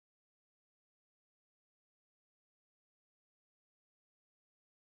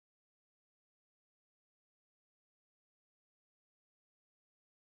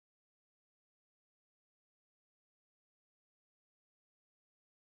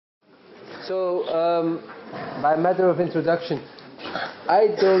So, by matter of introduction, I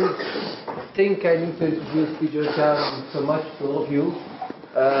don't think I need to introduce Bijoy Jain so much to all of you.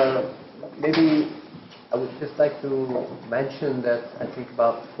 Maybe I would just like to mention that I think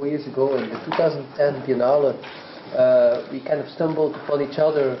about 4 years ago in the 2010 Biennale, we kind of stumbled upon each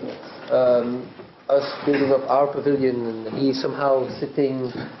other, us building up our pavilion, and he somehow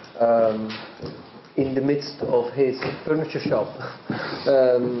sitting in the midst of his furniture shop,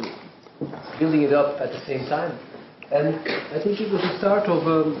 building it up at the same time. And I think it was the start of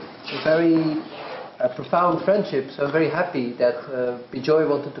a very profound friendship, so I'm very happy that Bijoy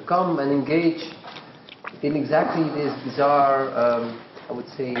wanted to come and engage in exactly this bizarre, I would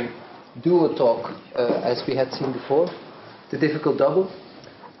say, duo talk, as we had seen before, the difficult double.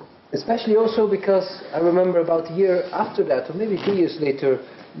 Especially also because I remember about a year after that, or maybe 2 years later,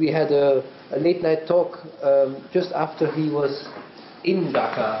 we had a late night talk just after he was in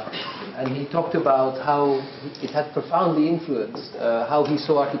Dhaka, and he talked about how it had profoundly influenced how he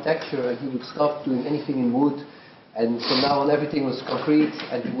saw architecture, and he would stop doing anything in wood, and from now on everything was concrete,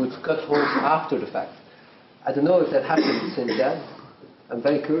 and he would cut holes after the fact. I don't know if that happened since then. I'm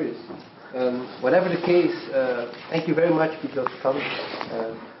very curious. Whatever the case, thank you very much because for coming.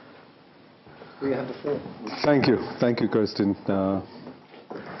 You have the floor. Thank you, Kersten.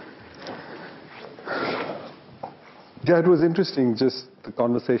 Yeah, it was interesting, just the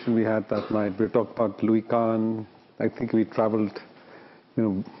conversation we had that night. We talked about Louis Kahn. I think we traveled,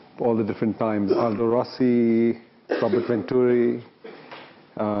 all the different times. Aldo Rossi, Robert Venturi,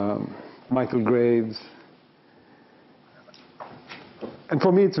 Michael Graves. And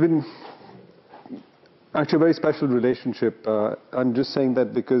for me, it's been actually a very special relationship. I'm just saying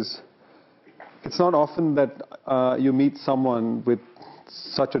that because it's not often that you meet someone with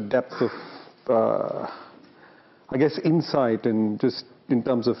such a depth of, I guess, insight and just in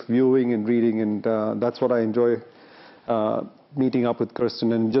terms of viewing and reading, and that's what I enjoy meeting up with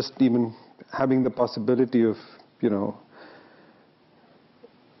Kersten, and just even having the possibility of,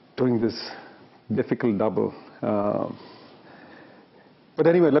 doing this difficult double. But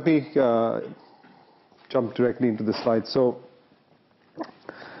anyway, let me jump directly into the slides. So,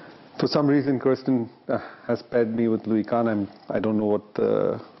 for some reason, Kersten has paired me with Louis Kahn. I don't know what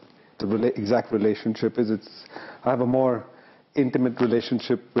the exact relationship is. I have a more intimate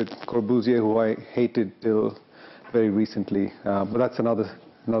relationship with Corbusier, who I hated till very recently. But that's another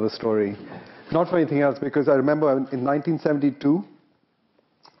story. Not for anything else, because I remember in 1972,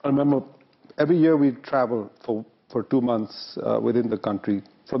 I remember every year we'd travel for 2 months within the country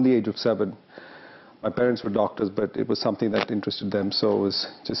from the age of 7. My parents were doctors, but it was something that interested them, so it was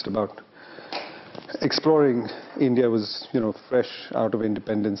just about exploring. India was, fresh out of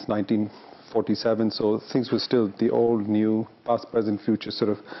independence, 1947, so things were still the old, new, past, present, future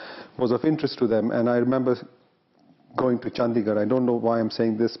sort of was of interest to them. And I remember going to Chandigarh. I don't know why I'm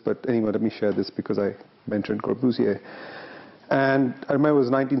saying this, but anyway, let me share this because I mentioned Corbusier. And I remember it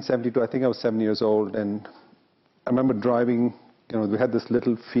was 1972, I think I was 7 years old, and I remember driving, we had this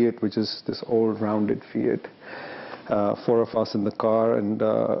little Fiat, which is this old rounded Fiat, 4 of us in the car, and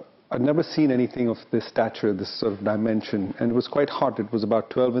I'd never seen anything of this stature, this sort of dimension, and it was quite hot. It was about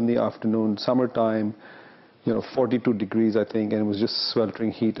 12 in the afternoon, summertime, 42 degrees, I think, and it was just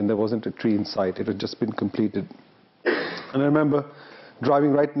sweltering heat, and there wasn't a tree in sight. It had just been completed. And I remember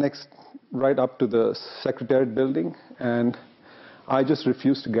driving right up to the Secretariat building, and I just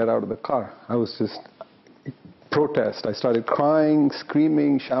refused to get out of the car. I was just protest. I started crying,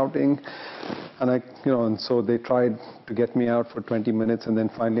 screaming, shouting, and and so they tried to get me out for 20 minutes, and then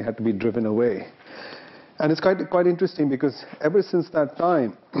finally had to be driven away. And it's quite interesting because ever since that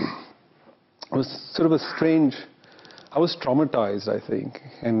time, it was sort of a strange. I was traumatized, I think,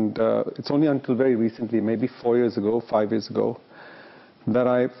 and it's only until very recently, maybe 5 years ago, that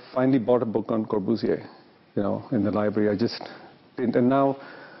I finally bought a book on Corbusier, in the library. I just didn't, and now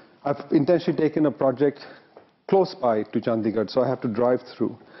I've intentionally taken a project close by to Chandigarh, so I have to drive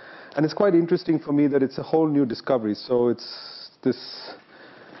through. And it's quite interesting for me that it's a whole new discovery. So it's this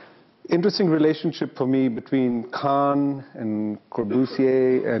interesting relationship for me between Kahn and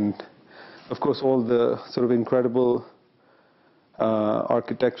Corbusier, and of course all the sort of incredible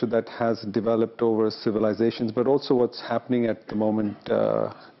architecture that has developed over civilizations, but also what's happening at the moment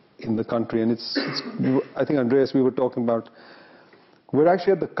in the country. And I think, Andreas, we were talking about, we're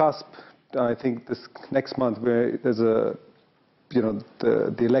actually at the cusp, I think this next month, where there's the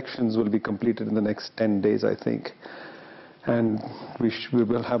elections will be completed in the next 10 days, I think. And we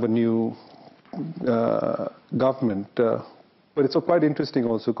will have a new government. But it's quite interesting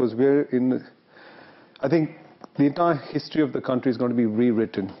also because we're in, I think the entire history of the country is going to be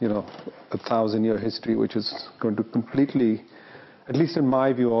rewritten, you know, a 1,000-year history, which is going to completely, at least in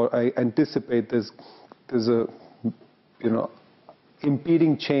my view, or I anticipate there's a, you know,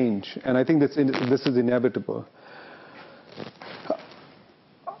 impeding change, and I think this is inevitable.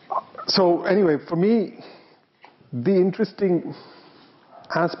 So anyway, for me, the interesting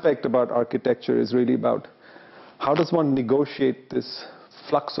aspect about architecture is really about how does one negotiate this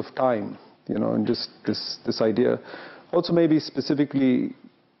flux of time, you know, and just this idea. Also maybe specifically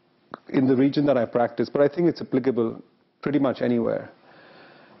in the region that I practice, but I think it's applicable pretty much anywhere.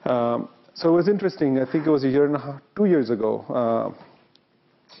 So it was interesting. I think it was 2 years ago.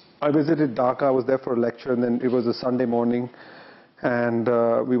 I visited Dhaka. I was there for a lecture, and then it was a Sunday morning, and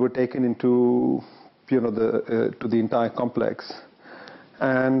we were taken into, you know, to the entire complex.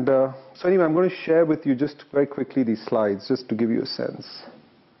 And so anyway, I'm going to share with you just very quickly these slides, just to give you a sense.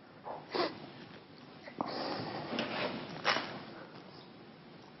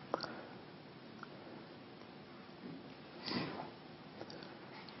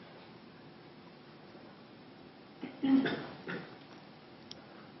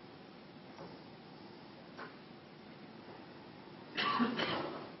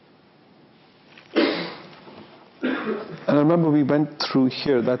 And I remember we went through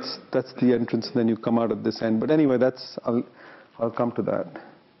here. That's the entrance, and then you come out at this end. But anyway, I'll come to that.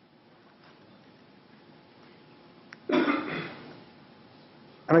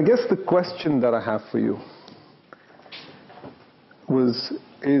 And I guess the question that I have for you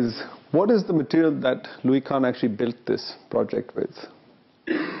is what is the material that Louis Kahn actually built this project with?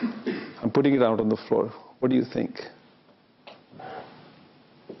 I'm putting it out on the floor. What do you think?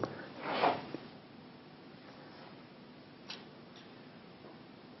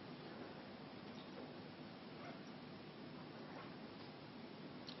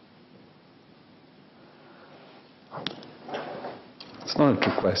 It's not a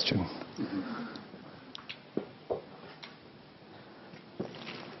trick question.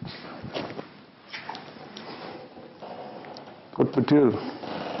 What material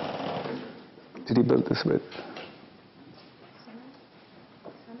did he build this with?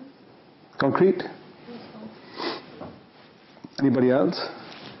 Concrete? Anybody else?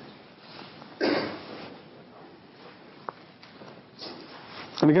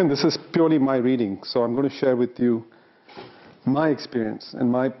 And again, this is purely my reading, so I'm going to share with you my experience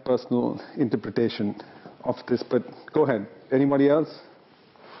and my personal interpretation of this, but go ahead. Anybody else?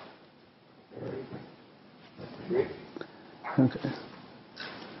 Okay.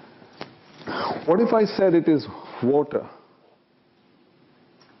 What if I said it is water?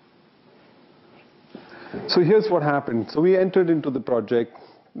 So here's what happened. So we entered into the project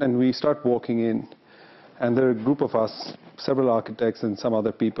and we start walking in, and there are a group of us, several architects and some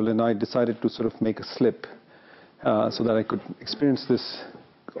other people, and I decided to sort of make a slip so that I could experience this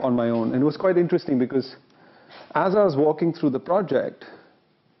on my own. And it was quite interesting because as I was walking through the project,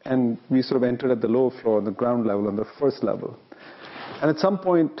 and we sort of entered at the lower floor, on the ground level, on the first level, and at some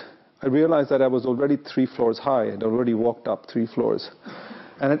point I realized that I was already 3 floors high. I'd already walked up 3 floors.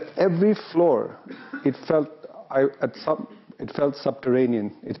 And at every floor, it felt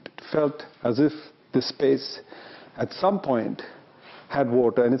subterranean. It felt as if the space at some point had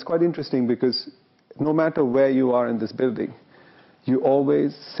water. And it's quite interesting because no matter where you are in this building, you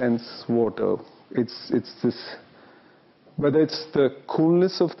always sense water. It's this, whether it's the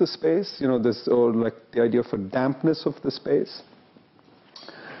coolness of the space, you know, this, or like the idea of a dampness of the space,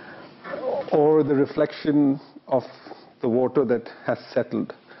 or the reflection of the water that has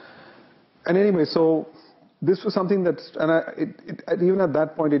settled. And anyway, so this was something that, and even at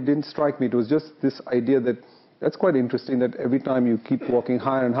that point, it didn't strike me. It was just this idea that that's quite interesting, that every time you keep walking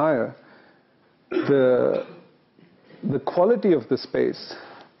higher and higher, the quality of the space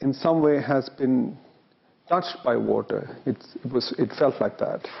in some way has been touched by water. It felt like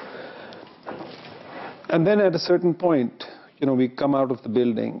that. And then at a certain point, you know, we come out of the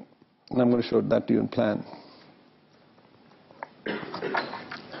building, and I'm going to show that to you in plan.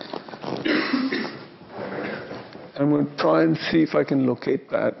 I'm going to try and see if I can locate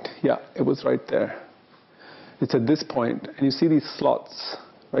that. Yeah, it was right there. It's at this point, and you see these slots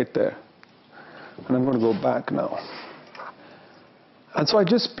right there. And I'm going to go back now. And so I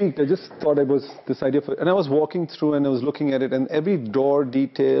just peeked. I just thought it was this idea of, and I was walking through and I was looking at it, and every door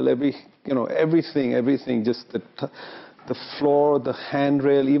detail, everything, just the floor, the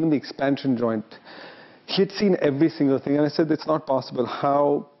handrail, even the expansion joint. He had seen every single thing, and I said, it's not possible.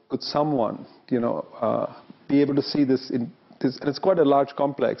 How could someone, be able to see this in this? And it's quite a large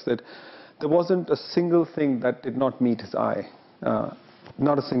complex, that there wasn't a single thing that did not meet his eye,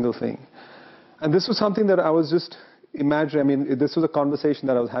 not a single thing. And this was something that I was just imagining. I mean, this was a conversation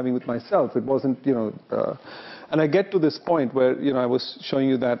that I was having with myself. It wasn't, and I get to this point where, I was showing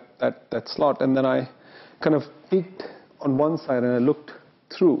you that slot, and then I kind of peeked on one side and I looked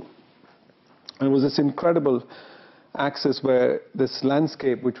through. And it was this incredible axis where this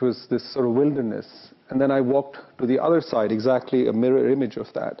landscape, which was this sort of wilderness, and then I walked to the other side, exactly a mirror image of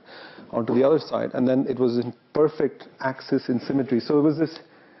that, onto the other side, and then it was in perfect axis in symmetry. So it was this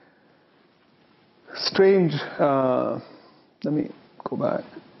strange, let me go back.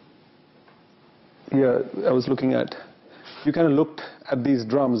 Here, I was looking at, you kind of looked at these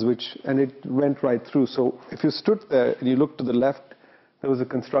drums, and it went right through. So if you stood there and you looked to the left, there was a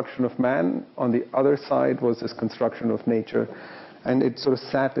construction of man. On the other side was this construction of nature, and it sort of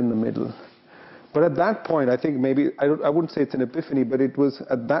sat in the middle. But at that point, I think maybe, I wouldn't say it's an epiphany, but it was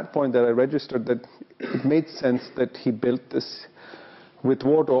at that point that I registered that it made sense that he built this with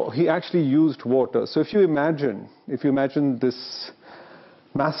water. He actually used water. So if you imagine this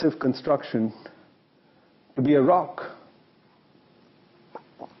massive construction to be a rock,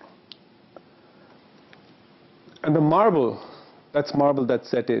 and the marble that's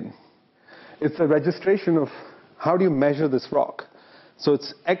set in, it's a registration of how do you measure this rock. So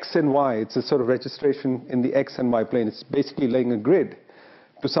it's X and Y. It's a sort of registration in the X and Y plane. It's basically laying a grid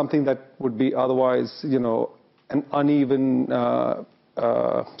to something that would be otherwise, an uneven,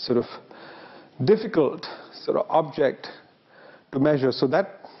 sort of difficult sort of object to measure. So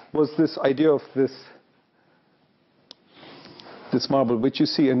that was this idea of this marble, which you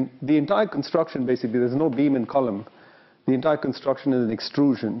see. And the entire construction, basically, there's no beam and column. The entire construction is an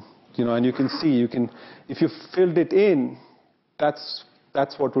extrusion, and you can see, if you filled it in, that's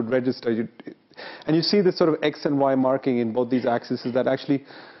what would register. And you see this sort of X and Y marking in both these axes that actually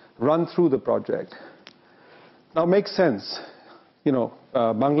run through the project. Now, it makes sense.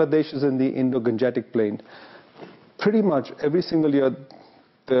 Bangladesh is in the Indo-Gangetic plain. Pretty much every single year,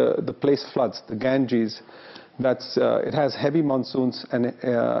 the place floods. The Ganges, it has heavy monsoons and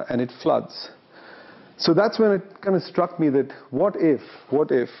it floods. So that's when it kind of struck me that what if,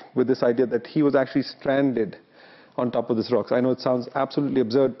 with this idea that he was actually stranded on top of this rock. I know it sounds absolutely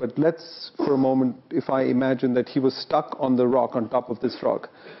absurd, but let's, for a moment, if I imagine that he was stuck on the rock, on top of this rock,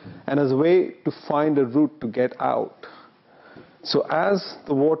 and as a way to find a route to get out. So as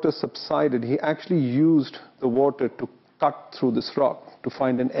the water subsided, he actually used the water to cut through this rock to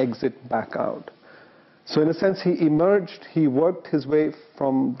find an exit back out. So in a sense, he emerged, he worked his way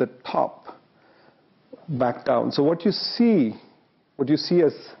from the top back down. So what you see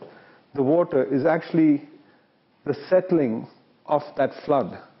as the water is actually the settling of that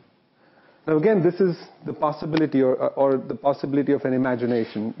flood. Now again, this is the possibility or the possibility of an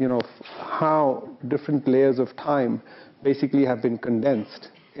imagination, how different layers of time basically have been condensed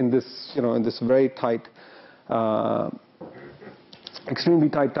in this, in this very tight, extremely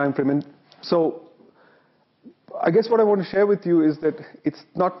tight time frame. And so I guess what I want to share with you is that it's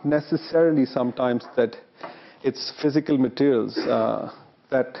not necessarily sometimes that it's physical materials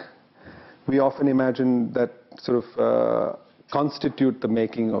that we often imagine that sort of constitute the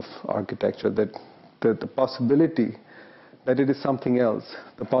making of architecture, that the possibility that it is something else,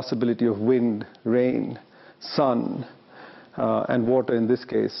 the possibility of wind, rain, sun, and water in this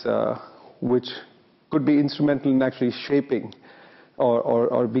case, which could be instrumental in actually shaping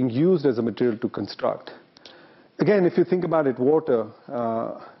or being used as a material to construct. Again, if you think about it, water,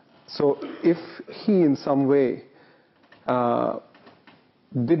 so if he in some way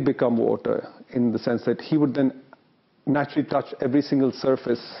did become water, in the sense that he would then naturally touch every single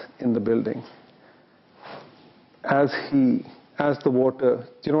surface in the building. As the water,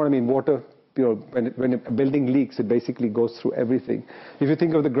 do you know what I mean? Water, when a building leaks, it basically goes through everything. If you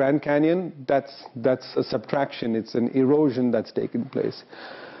think of the Grand Canyon, that's a subtraction. It's an erosion that's taken place.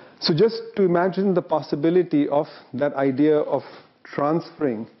 So just to imagine the possibility of that idea of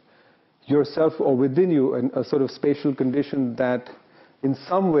transferring yourself or within you in a sort of spatial condition that in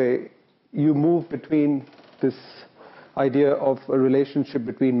some way you move between this idea of a relationship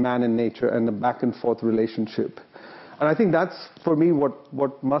between man and nature and a back and forth relationship. And I think that's, for me,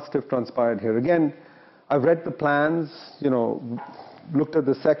 what must have transpired here. Again, I've read the plans, looked at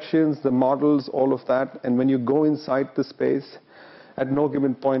the sections, the models, all of that, and when you go inside the space, at no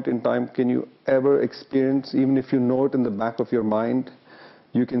given point in time can you ever experience, even if you know it in the back of your mind,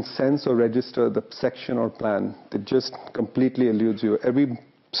 you can sense or register the section or plan that just completely eludes you. Every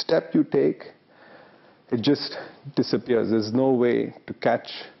step you take, it just disappears. There's no way to catch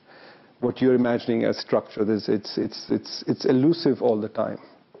what you're imagining as structure. It's elusive all the time.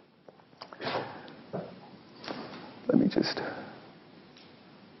 Let me just...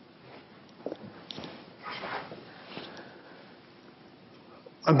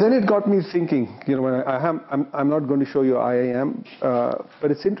 And then it got me thinking, when I'm not going to show you IIM,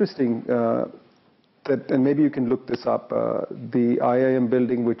 but it's interesting that, and maybe you can look this up, the IIM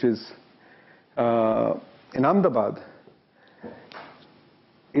building, which is in Ahmedabad.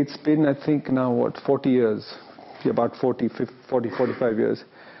 It's been, I think now, 40 years, about 45 years,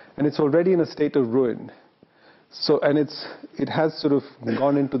 and it's already in a state of ruin. So, and it has sort of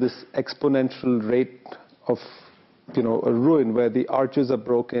gone into this exponential rate of, a ruin where the arches are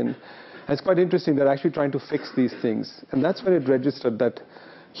broken. And it's quite interesting, they're actually trying to fix these things. And that's when it registered that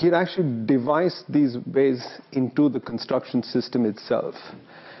he had actually devised these ways into the construction system itself,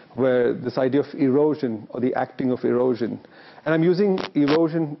 where this idea of erosion or the acting of erosion. And I'm using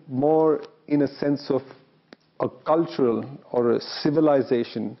erosion more in a sense of a cultural or a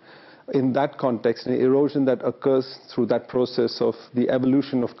civilization in that context, an erosion that occurs through that process of the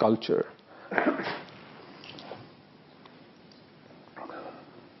evolution of culture.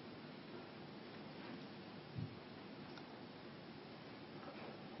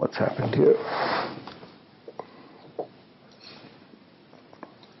 What's happened here?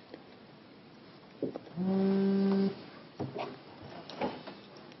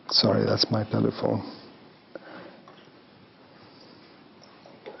 Sorry, that's my telephone.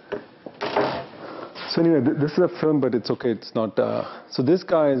 So anyway, this is a film, but it's okay. It's not. So this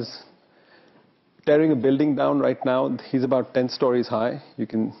guy is tearing a building down right now. He's about 10 stories high. You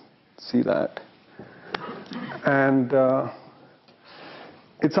can see that. And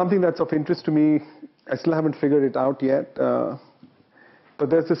it's something that's of interest to me. I still haven't figured it out yet. But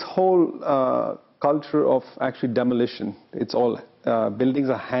there's this whole culture of actually demolition. It's all,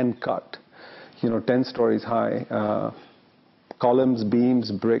 buildings are hand cut, 10 stories high. Columns, beams,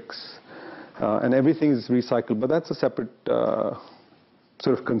 bricks. And everything is recycled, but that's a separate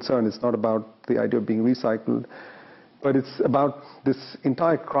sort of concern. It's not about the idea of being recycled, but it's about this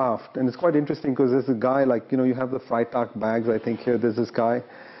entire craft. And it's quite interesting because there's a guy like, you have the Freitag bags, I think here. There's this guy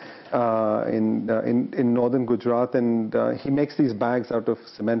in northern Gujarat, and he makes these bags out of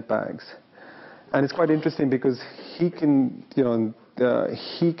cement bags. And it's quite interesting because he can,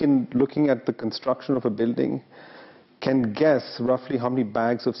 looking at the construction of a building, can guess roughly how many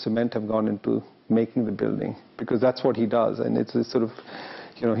bags of cement have gone into making the building, because that's what he does. And it's a sort of,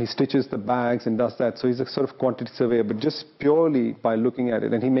 he stitches the bags and does that. So he's a sort of quantity surveyor, but just purely by looking at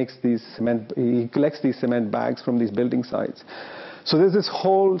it. And he makes these he collects these cement bags from these building sites. So there's this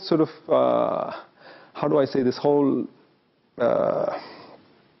whole sort of, how do I say, this whole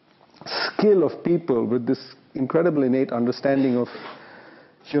skill of people with this incredible innate understanding of,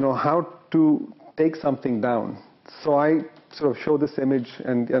 how to take something down. So I sort of show this image,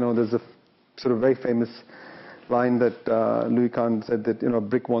 and there's a sort of very famous line that Louis Kahn said that a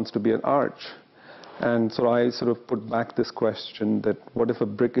brick wants to be an arch, and so I sort of put back this question that what if a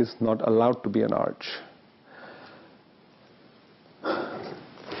brick is not allowed to be an arch?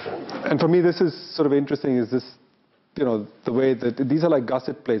 And for me, this is sort of interesting. Is this the way that these are like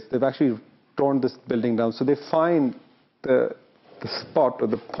gusset plates? They've actually torn this building down, so they find the spot or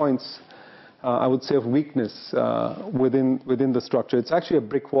the points. I would say of weakness within the structure. It's actually a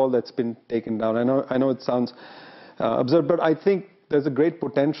brick wall that's been taken down. I know it sounds absurd, but I think there's a great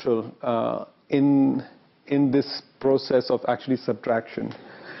potential in this process of actually subtraction.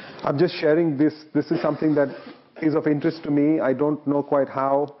 I'm just sharing this. This is something that is of interest to me. I don't know quite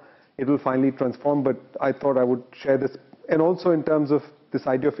how it will finally transform, but I thought I would share this. And also in terms of this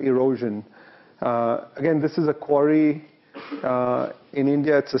idea of erosion. Again, this is a quarry. In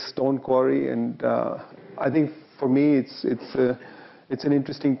India, it's a stone quarry, and I think for me, it's an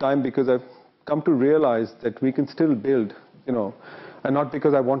interesting time because I've come to realize that we can still build, and not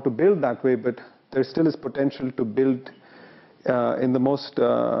because I want to build that way, but there still is potential to build in the most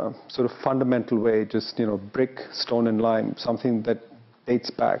sort of fundamental way, just brick, stone, and lime, something that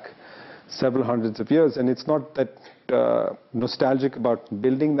dates back several hundreds of years. And it's not that nostalgic about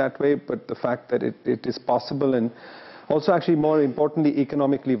building that way, but the fact that it is possible and also actually more importantly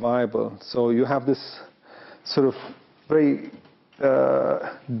economically viable. So you have this sort of very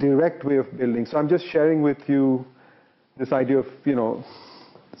direct way of building. So I'm just sharing with you this idea of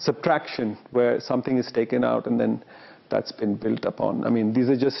subtraction, where something is taken out and then that's been built upon. I mean, these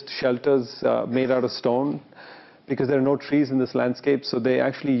are just shelters made out of stone because there are no trees in this landscape, so they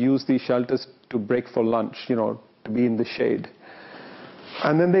actually use these shelters to break for lunch, to be in the shade.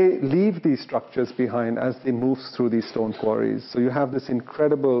 And then they leave these structures behind as they move through these stone quarries. So you have this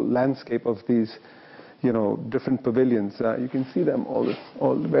incredible landscape of these, different pavilions. You can see them, all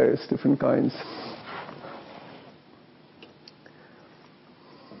the various different kinds.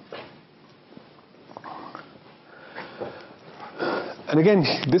 And again,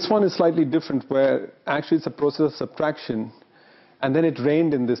 this one is slightly different, where actually it's a process of subtraction, and then it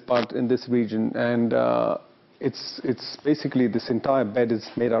rained in this part, in this region, and it's basically this entire bed is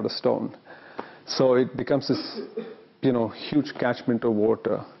made out of stone. So it becomes this, huge catchment of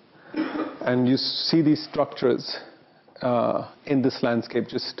water. And you see these structures in this landscape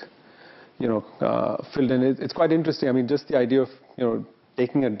just, filled in. It's quite interesting. I mean, just the idea of,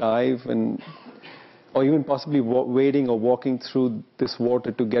 taking a dive or even possibly wading or walking through this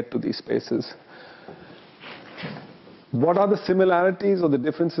water to get to these spaces. What are the similarities or the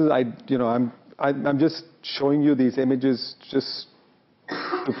differences? I'm just showing you these images just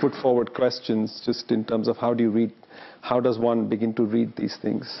to put forward questions, just in terms of how does one begin to read these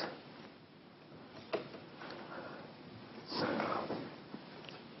things?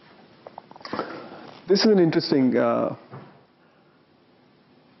 This is an interesting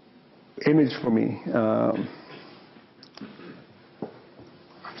image for me. Do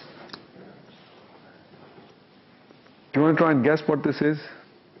you want to try and guess what this is?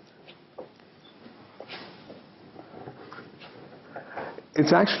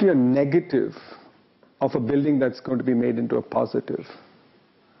 It's actually a negative of a building that's going to be made into a positive.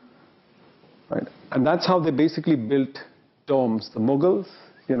 Right? And that's how they basically built domes. The Mughals,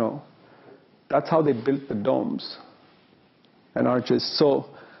 that's how they built the domes and arches. So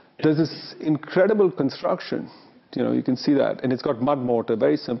there's this incredible construction. You can see that. And it's got mud mortar,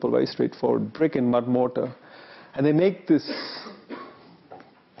 very simple, very straightforward, brick and mud mortar. And they make these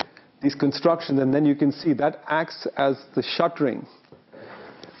constructions, and then you can see that acts as the shuttering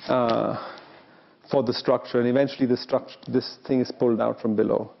for the structure, and eventually this thing is pulled out from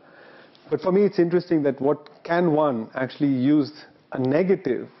below. But for me, it's interesting that can one actually use a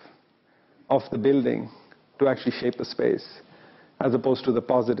negative of the building to actually shape a space, as opposed to the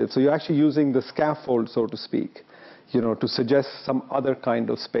positive. So you're actually using the scaffold, so to speak, to suggest some other kind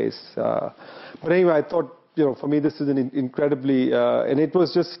of space. But anyway, I thought, for me, this is an incredibly, and it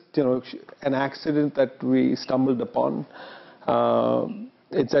was just, an accident that we stumbled upon.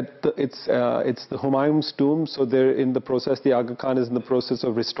 It's the Humayun's tomb, so they're in the process. The Aga Khan is in the process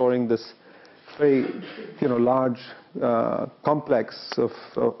of restoring this very, large complex of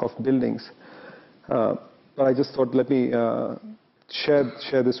buildings. But I just thought, let me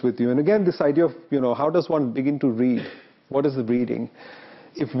share this with you. And again, this idea of, how does one begin to read? What is the reading?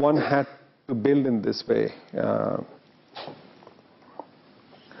 If one had to build in this way.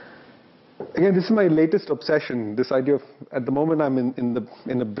 Again, this is my latest obsession, this idea of, at the moment I'm in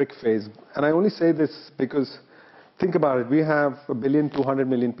the brick phase. And I only say this because, think about it, we have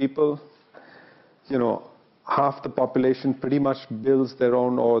 1,200,000,000 people. Half the population pretty much builds their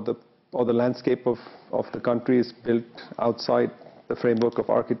own, or the landscape of the country is built outside the framework of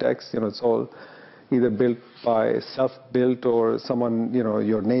architects. It's all either built by self-built, or someone,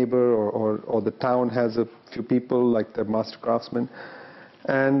 your neighbor, or the town has a few people like the master craftsmen.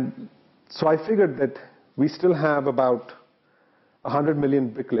 And so I figured that we still have about 100 million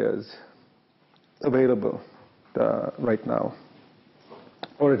bricklayers available right now,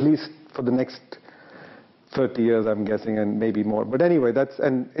 or at least for the next 30 years, I'm guessing, and maybe more. But anyway,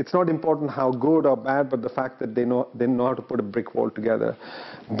 and it's not important how good or bad, but the fact that they know how to put a brick wall together.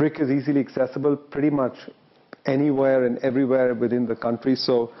 Brick is easily accessible pretty much anywhere and everywhere within the country.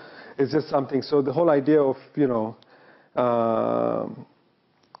 So it's just something. So the whole idea of,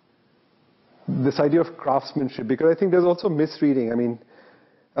 this idea of craftsmanship, because I think there's also misreading. I mean,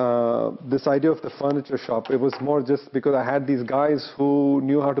 this idea of the furniture shop, it was more just because I had these guys who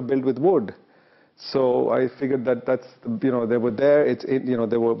knew how to build with wood. So I figured that's, they were there,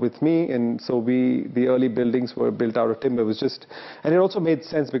 they were with me, and so the early buildings were built out of timber. It was just, and it also made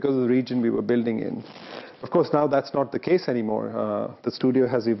sense because of the region we were building in. Of course, now that's not the case anymore. The studio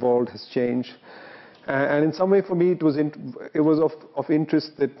has evolved, has changed. And in some way for me, it was of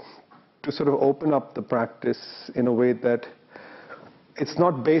interest to sort of open up the practice in a way that it's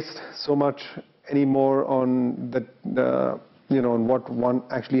not based so much anymore on on what one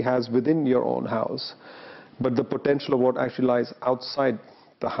actually has within your own house, but the potential of what actually lies outside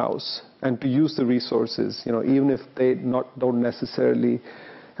the house, and to use the resources, even if they don't necessarily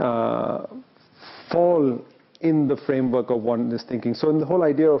fall in the framework of one is thinking. So in the whole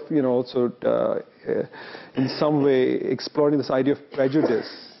idea of, also in some way exploring this idea of prejudice,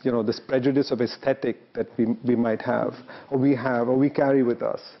 this prejudice of aesthetic that we might have, or we carry with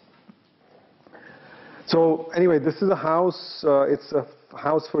us. So anyway, this is a house. It's a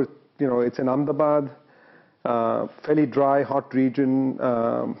house for, it's in Ahmedabad, fairly dry, hot region.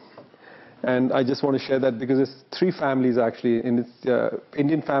 And I just want to share that because it's 3 families actually. And it's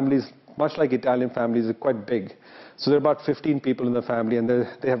Indian families much like Italian families, are quite big. So there are about 15 people in the family, and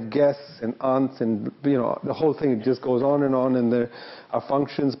they have guests and aunts, and the whole thing, it just goes on, and there are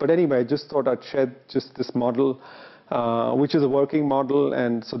functions. But anyway, I just thought I'd share just this model, which is a working model.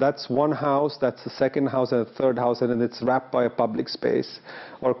 And so that's one house, that's the second house, and a third house, and then it's wrapped by a public space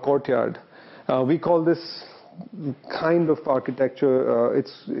or courtyard. We call this kind of architecture,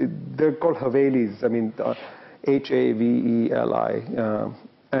 they're called Havelis, Haveli,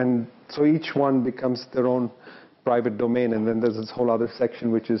 and so each one becomes their own private domain, and then there's this whole other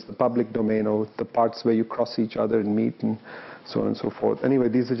section which is the public domain, or the parts where you cross each other and meet, and so on and so forth. Anyway,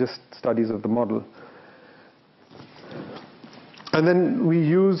 these are just studies of the model. And then we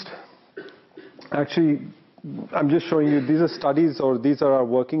used, actually, I'm just showing you, these are studies, or these are our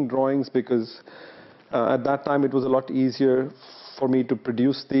working drawings, because at that time it was a lot easier for me to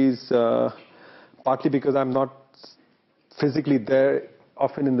produce these, partly because I'm not physically there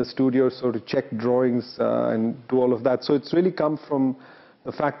often in the studio, so to check drawings and do all of that. So it's really come from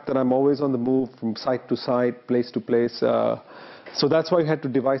the fact that I'm always on the move from site to site, place to place. So that's why I had to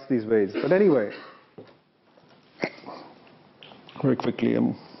devise these ways. But anyway, very quickly.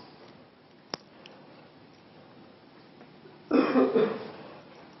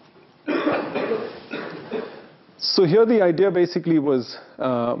 So here the idea basically was,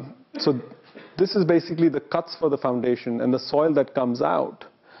 so this is basically the cuts for the foundation, and the soil that comes out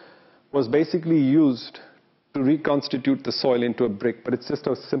was basically used to reconstitute the soil into a brick, but it's just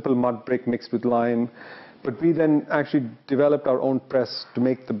a simple mud brick mixed with lime. But we then actually developed our own press to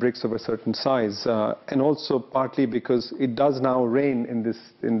make the bricks of a certain size, and also partly because it does now rain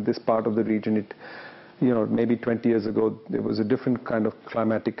in this part of the region. Maybe 20 years ago there was a different kind of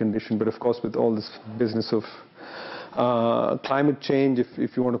climatic condition, but of course with all this business of climate change,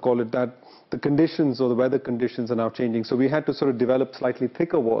 if you want to call it that, the conditions or the weather conditions are now changing. So we had to sort of develop slightly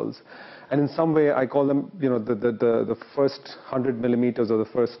thicker walls. And in some way, I call them, the first 100 millimeters or the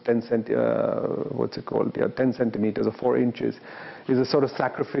first 10 centimeters or 4 inches is a sort of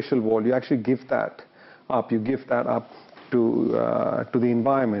sacrificial wall. You actually give that up. You give that up to the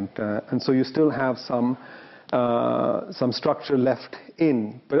environment. And so you still have some structure left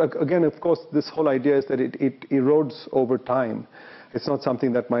in. But again, of course, this whole idea is that it erodes over time. It's not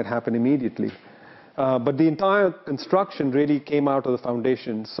something that might happen immediately. But the entire construction really came out of the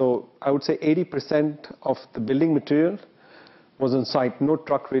foundation. So I would say 80% of the building material was on site. No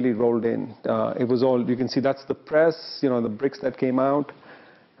truck really rolled in. It was all, you can see that's the press, the bricks that came out.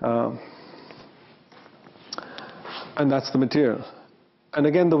 And that's the material. And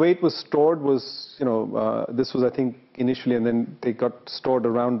again, the way it was stored was, this was, I think, initially, and then they got stored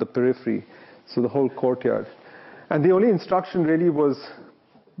around the periphery, so the whole courtyard. And the only instruction really was,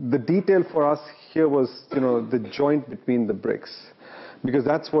 the detail for us here was, the joint between the bricks, because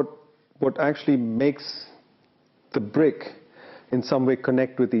that's what actually makes the brick in some way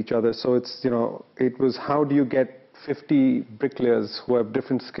connect with each other. So it's, it was how do you get 50 bricklayers who have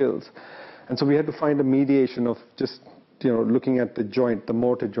different skills? And so we had to find a mediation of just, looking at the joint, the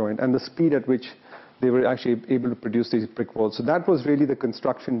mortar joint, and the speed at which they were actually able to produce these brick walls. So that was really the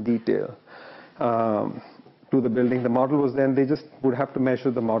construction detail to the building. The model was then, they just would have to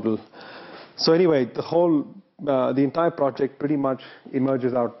measure the model. So anyway, the entire project pretty much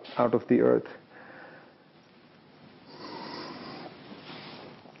emerges out of the earth.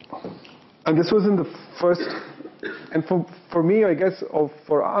 And this was in the first, and for me, I guess,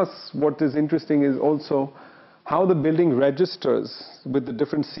 for us, what is interesting is also how the building registers with the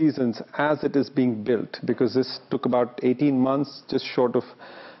different seasons as it is being built, because this took about 18 months, just short of,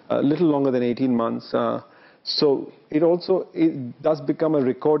 a little longer than 18 months. So it does become a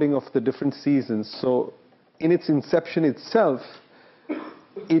recording of the different seasons. So in its inception itself,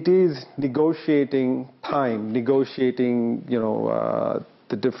 it is negotiating time, negotiating,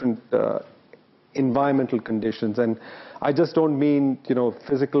 the different environmental conditions. And I just don't mean,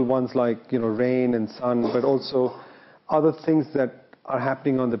 physical ones like, rain and sun, but also other things that are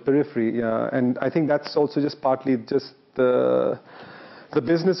happening on the periphery. And I think that's also just partly just the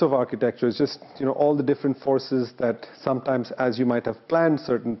business of architecture. Is just, all the different forces that sometimes, as you might have planned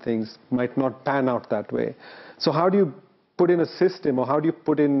certain things, might not pan out that way. So how do you put in a system, or how do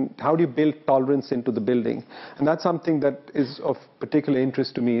you build tolerance into the building? And that's something that is of particular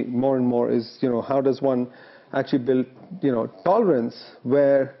interest to me more and more, is, how does one actually build, tolerance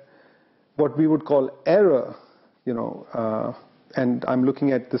where what we would call error, and I'm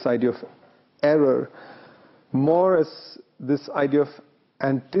looking at this idea of error more as this idea of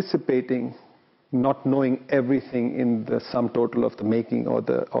anticipating, not knowing everything in the sum total of the making or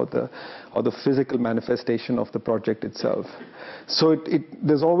the physical manifestation of the project itself. So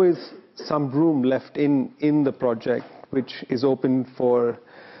there's always some room left in the project, which is open for,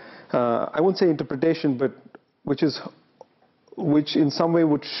 I won't say interpretation, but which in some way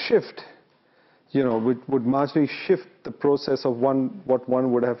would shift, would marginally shift the process of what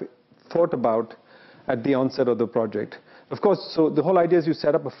one would have thought about at the onset of the project. Of course, so the whole idea is you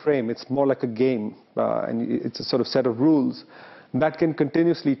set up a frame. It's more like a game, and it's a sort of set of rules that can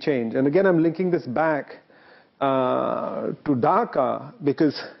continuously change. And again, I'm linking this back to Dhaka,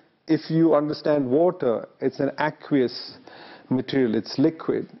 because if you understand water, it's an aqueous material. It's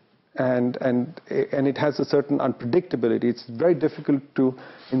liquid, and it has a certain unpredictability. It's very difficult to,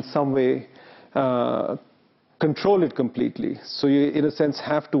 in some way, control it completely. So you, in a sense,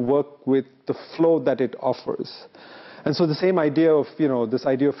 have to work with the flow that it offers. And so the same idea of, this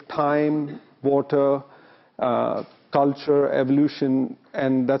idea of time, water, culture, evolution,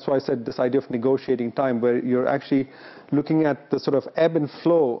 and that's why I said this idea of negotiating time, where you're actually looking at the sort of ebb and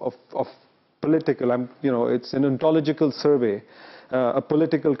flow of political, it's an ontological survey, a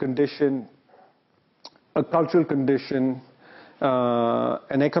political condition, a cultural condition,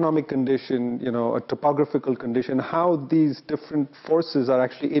 an economic condition, a topographical condition, how these different forces are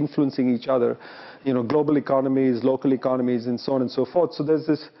actually influencing each other, global economies, local economies, and so on and so forth. So there's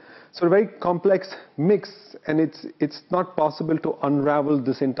this sort of very complex mix, and it's not possible to unravel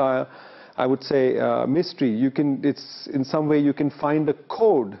this entire, I would say, mystery. It's in some way you can find a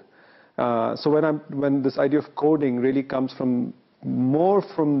code. So when this idea of coding really comes more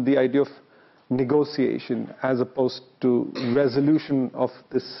from the idea of negotiation as opposed to resolution of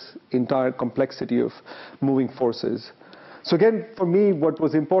this entire complexity of moving forces. So again, for me, what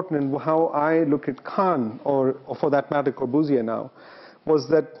was important and how I look at Kahn, or for that matter Corbusier now, was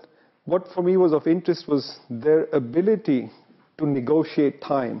that what for me was of interest was their ability to negotiate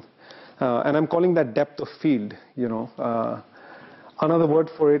time. And I'm calling that depth of field. Another word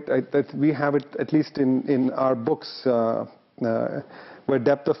for it, that we have it at least in our books, where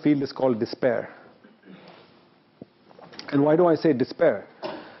depth of field is called despair. And why do I say despair?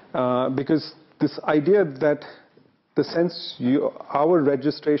 Because this idea that the sense our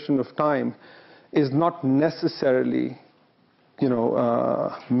registration of time is not necessarily,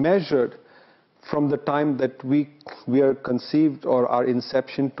 measured from the time that we are conceived or our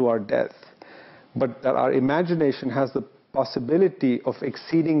inception to our death, but that our imagination has the possibility of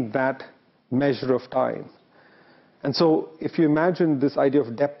exceeding that measure of time. And so if you imagine this idea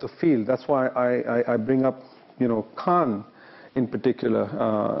of depth of field, that's why I bring up, Kahn in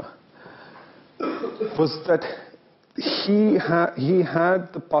particular, was that he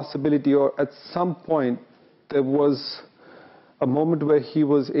had the possibility, or at some point there was a moment where he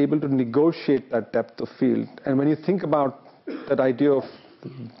was able to negotiate that depth of field. And when you think about that idea of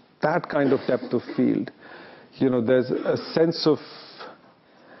that kind of depth of field, there's a sense of,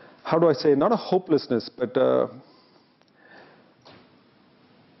 how do I say, not a hopelessness, but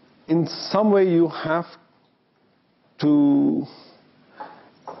in some way you have to,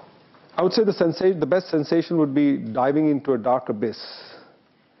 I would say the best sensation would be diving into a dark abyss,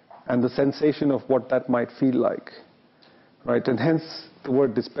 and the sensation of what that might feel like, right? And hence the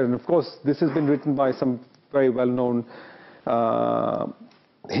word despair. And of course, this has been written by some very well-known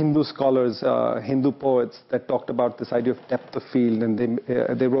Hindu scholars, Hindu poets that talked about this idea of depth of field, and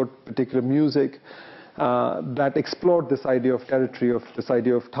they wrote particular music that explored this idea of territory, of this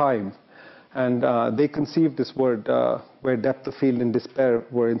idea of time. And they conceived this word where depth of field and despair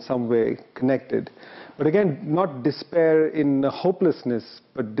were in some way connected. But again, not despair in hopelessness,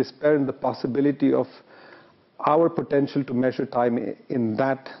 but despair in the possibility of our potential to measure time in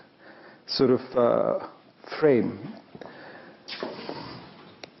that sort of frame.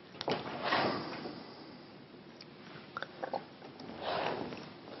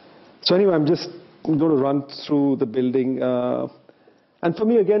 So anyway, I'm just going to run through the building. And for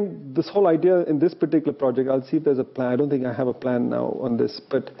me, again, this whole idea in this particular project, I'll see if there's a plan. I don't think I have a plan now on this,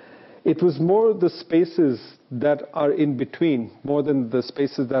 but it was more the spaces that are in between, more than the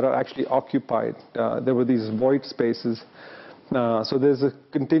spaces that are actually occupied. There were these void spaces. So there's a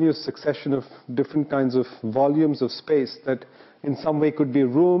continuous succession of different kinds of volumes of space that in some way could be a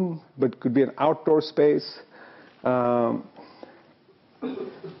room, but could be an outdoor space.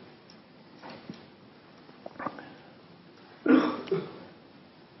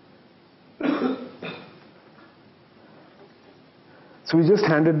 So we just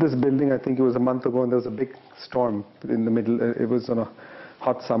handed this building, I think it was a month ago, and there was a big storm in the middle. It was on a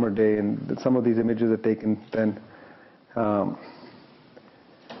hot summer day, and some of these images are taken then. But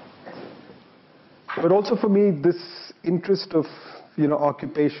also for me, this interest of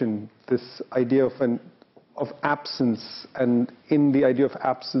occupation, this idea of absence, and in the idea of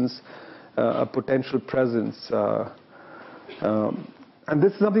absence, a potential presence. And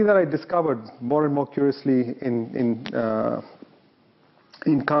this is something that I discovered more and more curiously in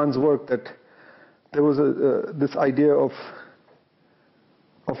Kahn's work, that there was this idea of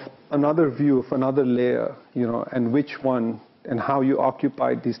another view, of another layer, and which one and how you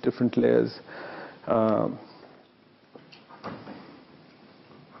occupied these different layers.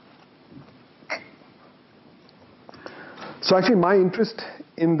 So actually my interest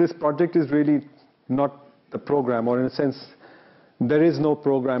in this project is really not the program, or in a sense, there is no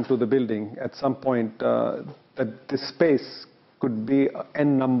program to the building. At some point, that this space could be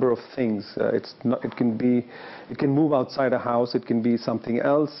n number of things. It can move outside a house. It can be something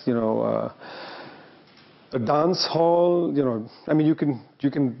else. A dance hall. I mean, you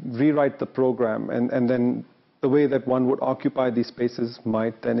can rewrite the program, and then the way that one would occupy these spaces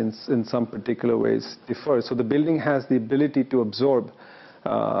might then, in some particular ways, differ. So the building has the ability to absorb,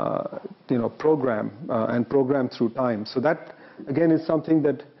 program and program through time. So that, again, is something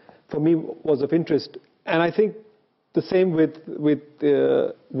that for me was of interest. And I think the same with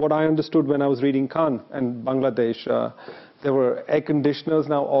what I understood when I was reading Kahn and Bangladesh. There were air conditioners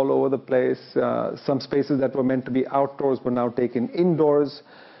now all over the place. Some spaces that were meant to be outdoors were now taken indoors.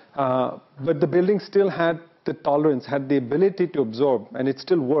 But the building still had the tolerance, had the ability to absorb, and it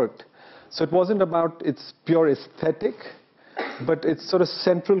still worked. So it wasn't about its pure aesthetic, but its sort of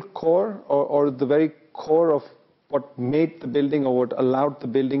central core, or the very core of what made the building, or what allowed the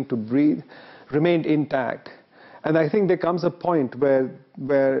building to breathe, remained intact. And I think there comes a point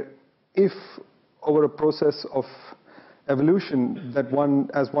where if over a process of evolution that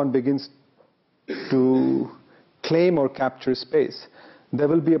as one begins to claim or capture space, there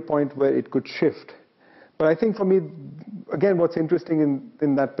will be a point where it could shift. But I think for me, again, what's interesting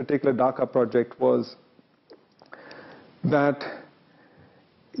in that particular Dhaka project was that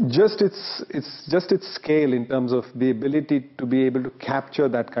just its scale in terms of the ability to be able to capture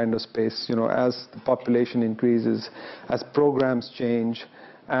that kind of space, as the population increases, as programs change,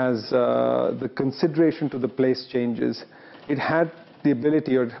 as the consideration to the place changes, it had the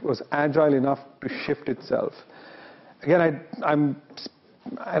ability, or it was agile enough to shift itself. Again,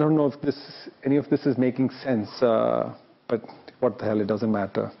 I don't know if any of this is making sense, but what the hell, it doesn't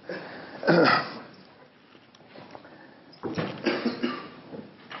matter.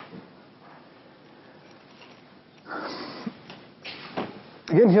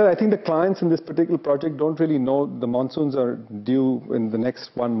 Again, here, I think the clients in this particular project don't really know. The monsoons are due in the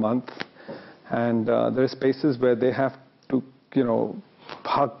next 1 month, and there are spaces where they have to,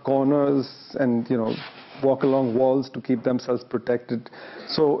 hug corners and, walk along walls to keep themselves protected.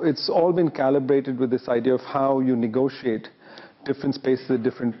 So it's all been calibrated with this idea of how you negotiate different spaces at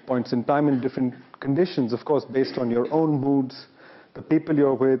different points in time and different conditions, of course, based on your own moods, the people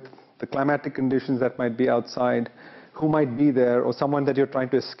you're with, the climatic conditions that might be outside, who might be there, or someone that you're trying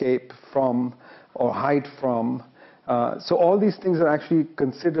to escape from or hide from. So all these things are actually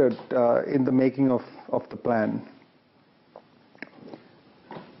considered in the making of the plan.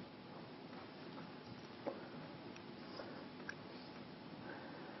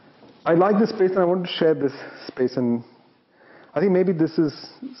 I like this space, and I want to share this space. And I think maybe this is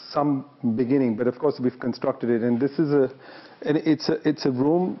some beginning, but of course we've constructed it. And this is it's a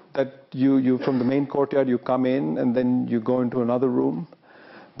room that you from the main courtyard, you come in and then you go into another room.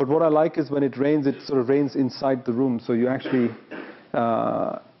 But what I like is when it rains, it sort of rains inside the room. So you actually,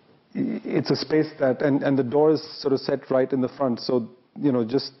 it's a space that, and the door is sort of set right in the front. So,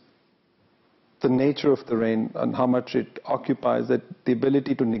 just the nature of the rain and how much it occupies, that the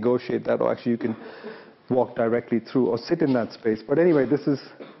ability to negotiate that, or actually you can walk directly through or sit in that space. But anyway, this is,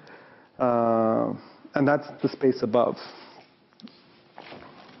 and that's the space above.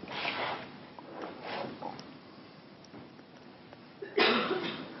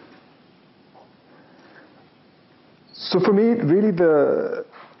 So for me, really the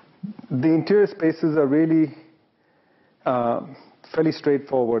interior spaces are really fairly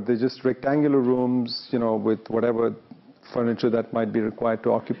straightforward. They're just rectangular rooms, with whatever furniture that might be required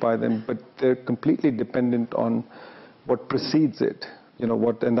to occupy them, but they're completely dependent on what precedes it,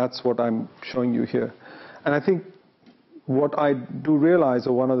 and that's what I'm showing you here. And I think what I do realize,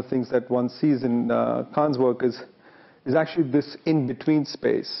 or one of the things that one sees in Kahn's work is actually this in-between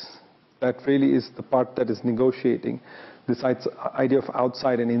space that really is the part that is negotiating this idea of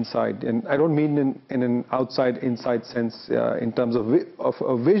outside and inside. And I don't mean in an outside-inside sense in terms of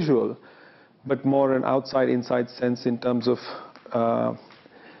a visual, but more an outside-inside sense in terms of,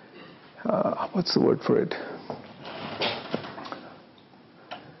 what's the word for it?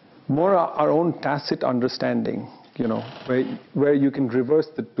 More our own tacit understanding, where you can reverse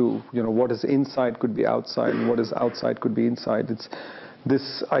the two. What is inside could be outside, and what is outside could be inside. It's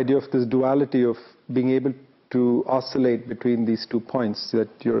this idea of this duality of being able to oscillate between these 2 points, that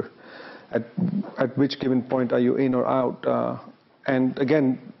you're at which given point are you in or out. And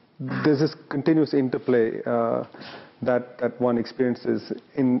again, there's this continuous interplay that one experiences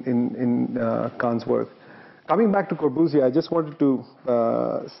in Kahn's work. Coming back to Corbusier, I just wanted to,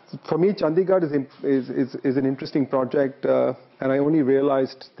 for me, Chandigarh is an interesting project, and I only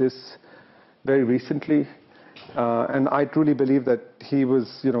realized this very recently. And I truly believe that he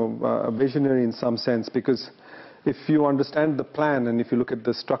was, a visionary in some sense, because if you understand the plan and if you look at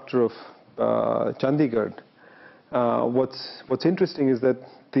the structure of Chandigarh, what's interesting is that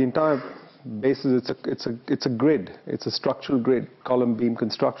the entire basis, it's a grid, it's a structural grid, column beam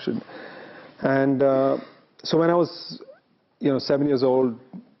construction, and so when I was 7 years old,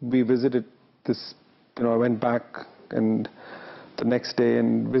 we visited this. I went back and the next day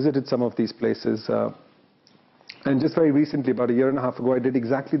and visited some of these places. And just very recently, about a year and a half ago, I did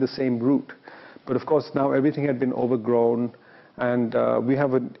exactly the same route. But of course, now everything had been overgrown, and we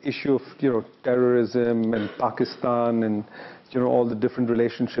have an issue of terrorism and Pakistan and all the different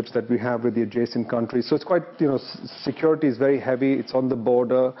relationships that we have with the adjacent countries. So it's quite security is very heavy. It's on the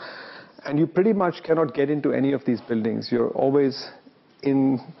border, and you pretty much cannot get into any of these buildings. You're always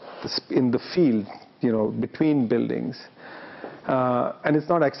in the field, between buildings. And it's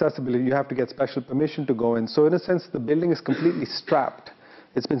not accessible. You have to get special permission to go in. So in a sense, the building is completely strapped.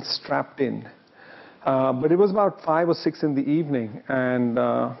 It's been strapped in. But it was about 5 or 6 in the evening, and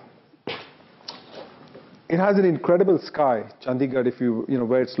it has an incredible sky. Chandigarh, if you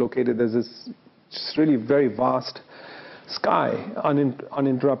where it's located, there's this just really very vast sky,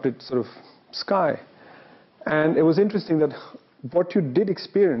 uninterrupted sort of sky. And it was interesting that what you did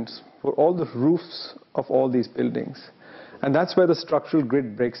experience were all the roofs of all these buildings. And that's where the structural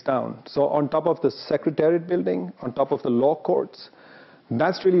grid breaks down. So on top of the Secretariat building, on top of the law courts,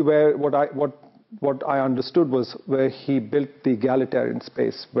 that's really where what I understood was where he built the egalitarian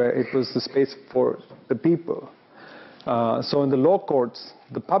space, where it was the space for the people. So in the law courts,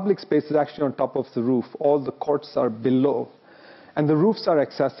 the public space is actually on top of the roof. All the courts are below, and the roofs are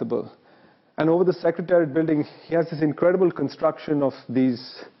accessible. And over the Secretariat building, he has this incredible construction of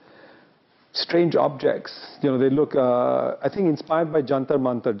these strange objects. They look, I think, inspired by Jantar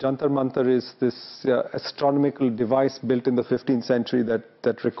Mantar. Jantar Mantar is this astronomical device built in the 15th century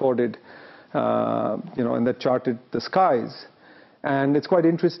that recorded, and that charted the skies. And it's quite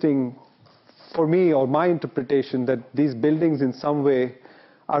interesting for me, or my interpretation, that these buildings in some way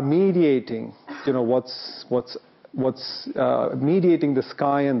are mediating, what's mediating the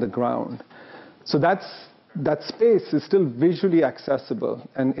sky and the ground. So that space is still visually accessible,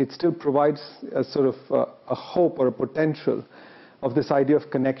 and it still provides a sort of a hope or a potential of this idea of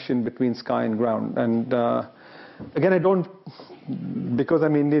connection between sky and ground. And again, I don't, because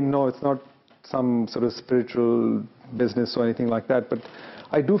I'm Indian, no, it's not some sort of spiritual business or anything like that, but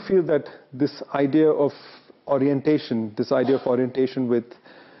I do feel that this idea of orientation,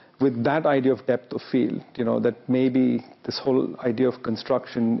 with that idea of depth of field, that maybe this whole idea of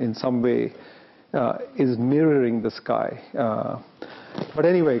construction in some way is mirroring the sky. But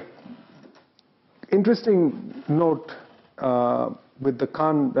anyway, interesting note with the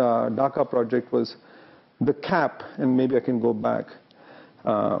Kahn Dhaka project was the cap, and maybe I can go back.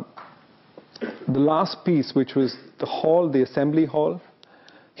 The last piece, which was the hall, the assembly hall,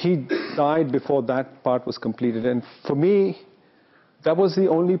 he died before that part was completed. And for me, that was the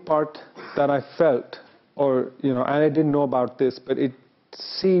only part that I felt, and I didn't know about this, but it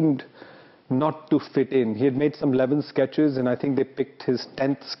seemed not to fit in. He had made some 11 sketches, and I think they picked his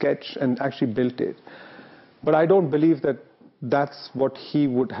 10th sketch and actually built it. But I don't believe that that's what he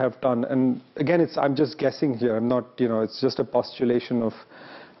would have done. And again, I'm just guessing here. I'm not, it's just a postulation of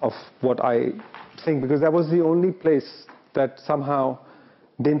what I think, because that was the only place that somehow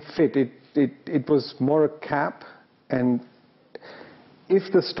didn't fit. It was more a cap, and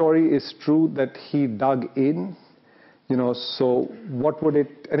if the story is true that he dug in, so what would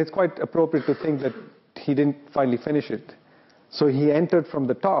it, and it's quite appropriate to think that he didn't finally finish it. So he entered from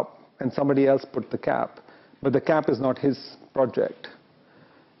the top and somebody else put the cap, but the cap is not his project.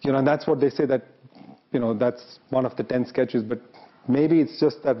 And that's what they say, that, that's one of the 10 sketches, but maybe it's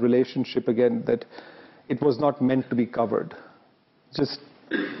just that relationship again, that it was not meant to be covered. Just,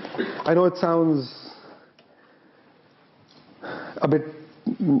 I know it sounds a bit,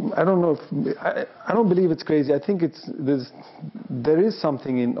 I don't know if, I don't believe it's crazy. I think there is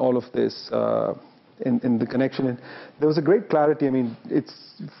something in all of this, in the connection. And there was a great clarity. I mean, it's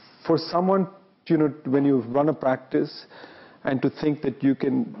for someone when you run a practice and to think that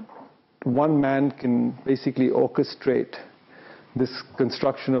one man can basically orchestrate this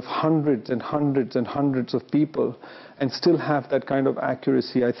construction of hundreds and hundreds and hundreds of people and still have that kind of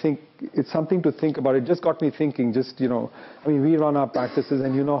accuracy, I think it's something to think about. It just got me thinking, we run our practices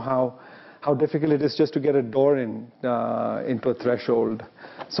and you know how difficult it is just to get a door into a threshold.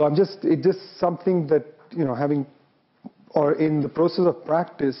 So it's just something that, or in the process of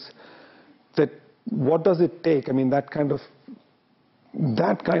practice, that what does it take? I mean, that kind of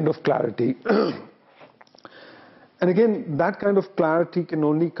clarity. And again, that kind of clarity can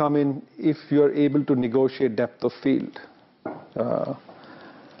only come in if you're able to negotiate depth of field. But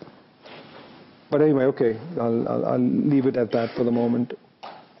anyway, okay, I'll leave it at that for the moment.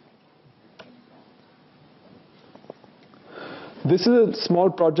 This is a small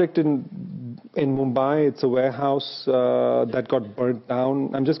project in Mumbai. It's a warehouse that got burnt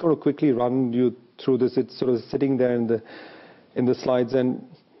down. I'm just going to quickly run you through this. It's sort of sitting there in the slides. And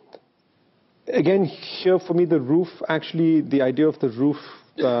again, here for me, the roof, actually, the idea of the roof,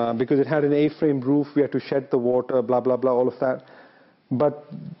 because it had an A-frame roof, we had to shed the water, blah, blah, blah, all of that. But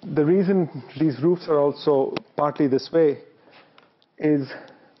the reason these roofs are also partly this way is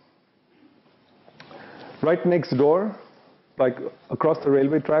right next door, like across the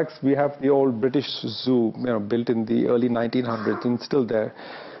railway tracks, we have the old British Zoo, built in the early 1900s, and it's still there.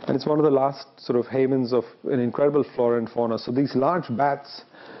 And it's one of the last sort of havens of an incredible flora and fauna. So these large bats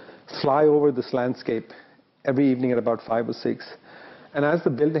fly over this landscape every evening at about 5 or 6. And as the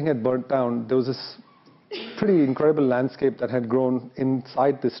building had burnt down, there was this pretty incredible landscape that had grown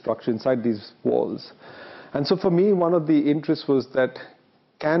inside this structure, inside these walls. And so for me, one of the interests was that,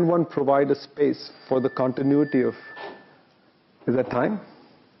 can one provide a space for the continuity of... Is that time?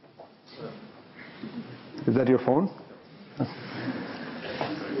 Is that your phone?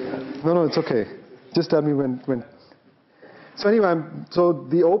 No, it's okay. Just tell me when. So anyway, so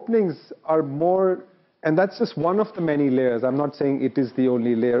the openings are more, and that's just one of the many layers. I'm not saying it is the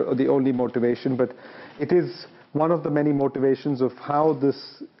only layer or the only motivation, but it is one of the many motivations of how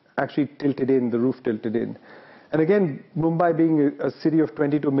this actually tilted in, the roof tilted in. And again, Mumbai being a city of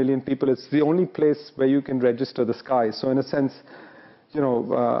 22 million people, it's the only place where you can register the sky. So in a sense,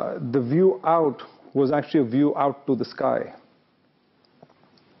 the view out was actually a view out to the sky.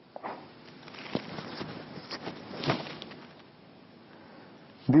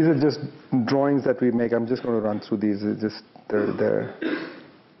 These are just drawings that we make. I'm just going to run through these. They're there.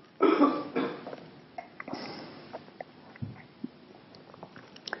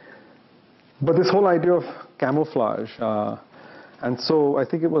 But this whole idea of camouflage, and so I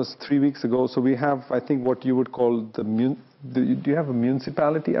think it was 3 weeks ago. So we have, I think, what you would call do you have a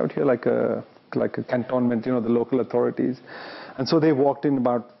municipality out here, like a cantonment, the local authorities? And so they walked in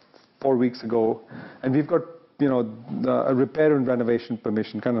about 4 weeks ago, and we've got a repair and renovation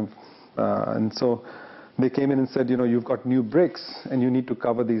permission, and so they came in and said, you've got new bricks, and you need to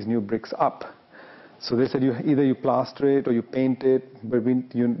cover these new bricks up. So they said, either you plaster it or you paint it, but we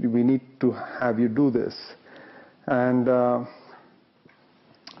need to have you do this. And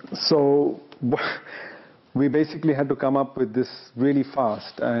so we basically had to come up with this really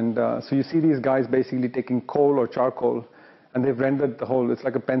fast. And so you see these guys basically taking coal or charcoal, and they've rendered the whole, it's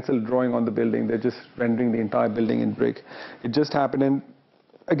like a pencil drawing on the building. They're just rendering the entire building in brick. It just happened. And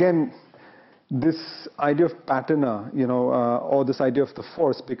again, this idea of patina, or this idea of the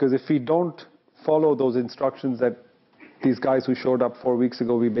force, because if we don't follow those instructions that these guys who showed up 4 weeks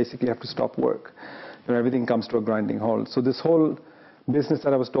ago, we basically have to stop work. Everything comes to a grinding halt. So this whole business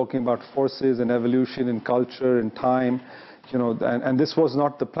that I was talking about, forces and evolution and culture and time, and this was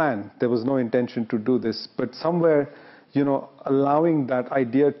not the plan. There was no intention to do this. But somewhere, allowing that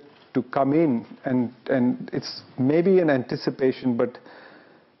idea to come in, and it's maybe an anticipation, but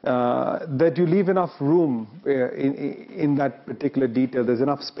that you leave enough room in that particular detail. There's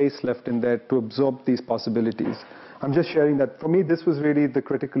enough space left in there to absorb these possibilities. I'm just sharing that. For me, this was really the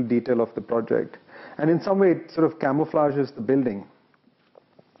critical detail of the project. And in some way, it sort of camouflages the building.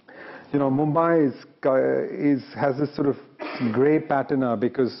 Mumbai has this sort of gray patina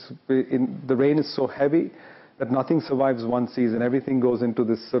because the rain is so heavy that nothing survives one season. Everything goes into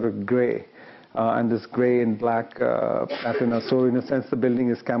this sort of gray. And this gray and black patina. So in a sense, the building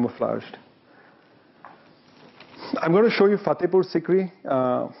is camouflaged. I'm going to show you Fatehpur Sikri.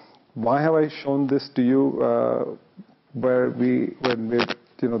 Why have I shown this to you? Where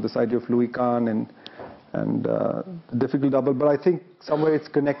this idea of Louis Kahn and difficult double, but I think somewhere it's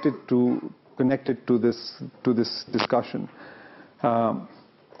connected to this discussion.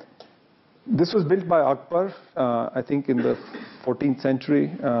 This was built by Akbar, I think in the 14th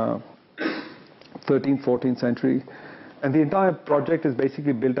century. 13th, 14th century. And the entire project is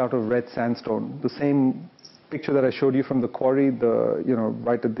basically built out of red sandstone. The same picture that I showed you from the quarry,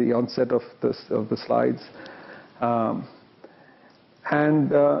 right at the onset of the slides.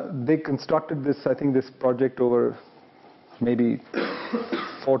 They constructed this, I think, this project over maybe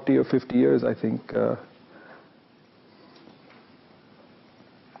 40 or 50 years, I think.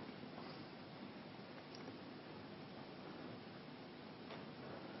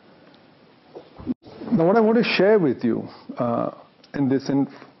 Now, what I want to share with you and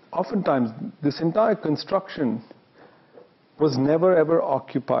oftentimes this entire construction was never ever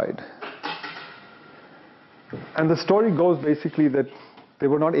occupied. And the story goes basically that they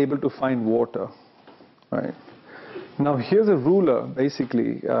were not able to find water, right? Now, here's a ruler,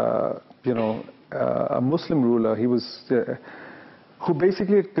 basically, a Muslim ruler. He was, who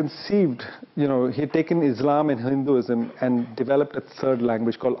basically conceived, he had taken Islam and Hinduism and developed a third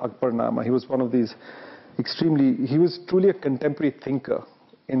language called Akbarnama. He was one of these he was truly a contemporary thinker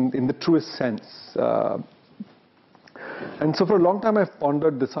in the truest sense. And so for a long time I've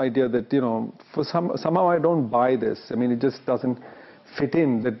pondered this idea that, somehow I don't buy this. I mean, it just doesn't fit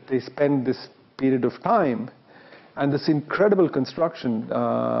in that they spend this period of time and this incredible construction.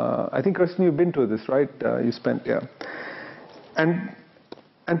 I think, Kersten, you've been to this, right? You spent, yeah. And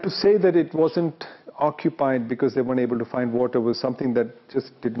to say that it wasn't occupied because they weren't able to find water was something that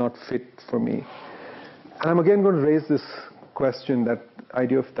just did not fit for me. And I'm again going to raise this question, that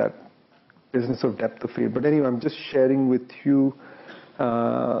idea of that business of depth of field. But anyway, I'm just sharing with you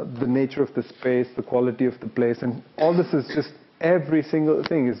the nature of the space, the quality of the place, and all this is just, every single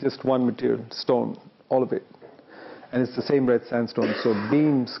thing is just one material, stone, all of it. And it's the same red sandstone. So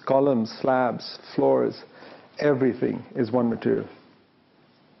beams, columns, slabs, floors, everything is one material.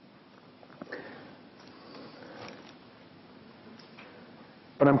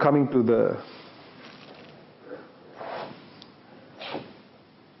 But I'm coming to the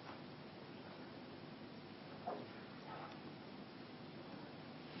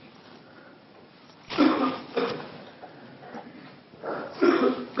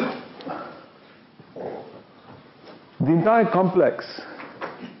entire complex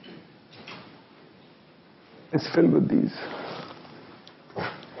is filled with these.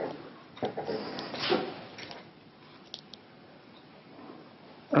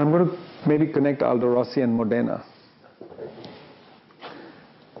 And I'm going to maybe connect Aldo Rossi and Modena.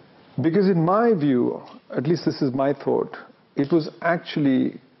 Because in my view, at least this is my thought, it was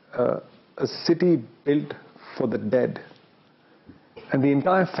actually a city built for the dead. And the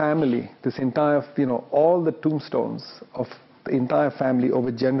entire family, this entire, all the tombstones of the entire family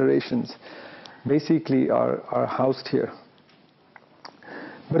over generations basically are housed here.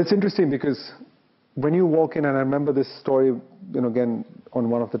 But it's interesting because when you walk in, and I remember this story, again, on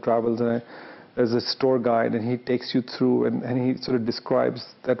one of the travels, and there's a tour guide, and he takes you through, and he sort of describes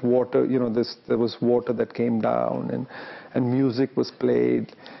that water, there was water that came down, and music was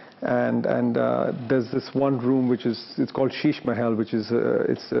played. And there's this one room it's called Sheesh Mahal, which is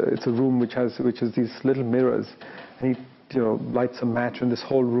it's a room which has these little mirrors, and he lights a match, and this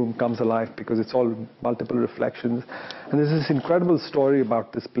whole room comes alive because it's all multiple reflections. And there's this incredible story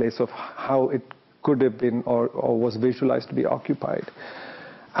about this place of how it could have been or was visualized to be occupied.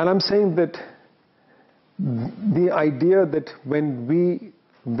 And I'm saying that the idea that when we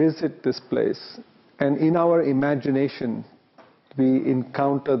visit this place and in our imagination we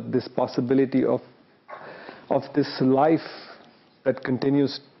encounter this possibility of this life that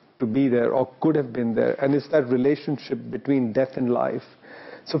continues to be there or could have been there, and it's that relationship between death and life.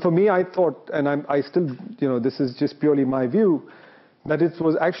 So for me, I thought, and I still, this is just purely my view, that it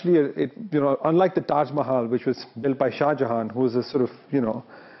was actually, unlike the Taj Mahal, which was built by Shah Jahan, who was a sort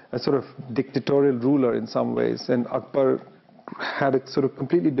of dictatorial ruler in some ways, and Akbar had a sort of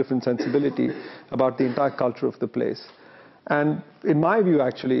completely different sensibility about the entire culture of the place. And in my view,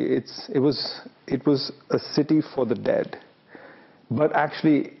 actually, it was a city for the dead, but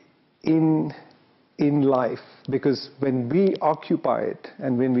actually in life, because when we occupy it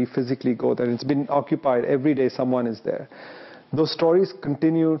and when we physically go there, it's been occupied every day. Someone is there. Those stories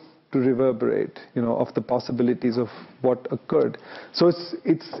continue to reverberate, of the possibilities of what occurred. So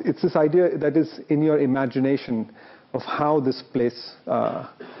it's this idea that is in your imagination of how this place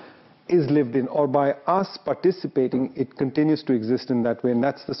is lived in, or by us participating, it continues to exist in that way, and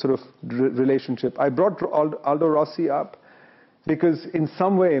that's the sort of relationship. I brought Aldo Rossi up because, in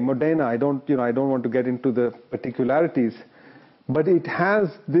some way, Modena, I don't want to get into the particularities, but it has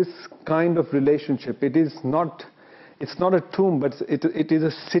this kind of relationship. It's not a tomb, but it is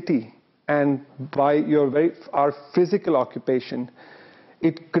a city, and by our physical occupation,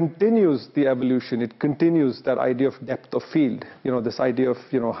 it continues the evolution. It continues that idea of depth of field. This idea of,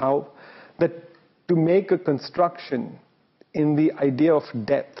 how that to make a construction in the idea of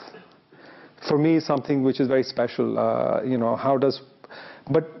depth, for me, is something which is very special.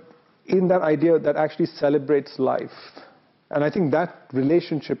 But in that idea that actually celebrates life. And I think that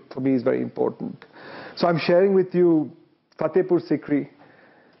relationship for me is very important. So I'm sharing with you Fatehpur Sikri.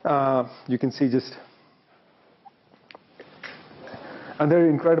 You can see just, and they're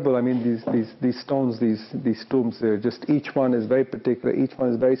incredible. I mean, these stones, these tombs, they're just, each one is very particular, each one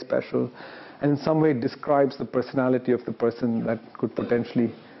is very special, and in some way describes the personality of the person that could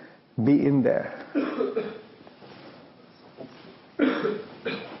potentially be in there.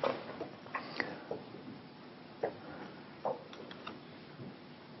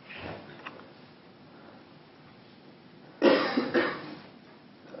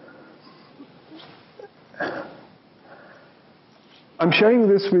 I'm sharing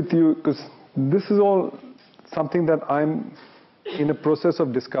this with you because this is all something that I'm in a process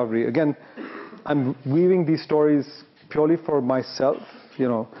of discovery. Again, I'm weaving these stories purely for myself.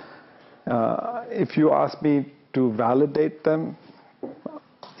 If you ask me to validate them,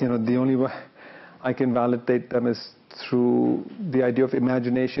 the only way I can validate them is through the idea of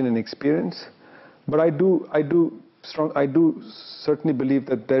imagination and experience. But I do certainly believe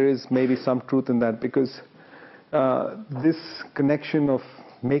that there is maybe some truth in that, because this connection of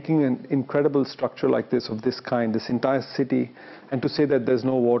making an incredible structure like this, of this kind, this entire city, and to say that there's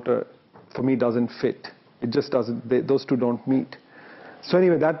no water, for me doesn't fit. It just doesn't, those two don't meet. So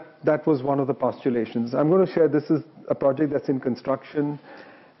anyway, that was one of the postulations. I'm going to share, this is a project that's in construction.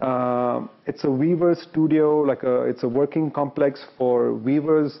 It's a weaver studio, it's a working complex for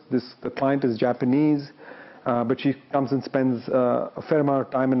weavers. The client is Japanese, but she comes and spends a fair amount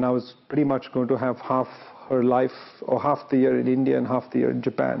of time, and now is pretty much going to have half her life, or half the year in India and half the year in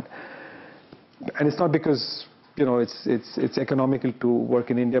Japan. And it's not because it's economical to work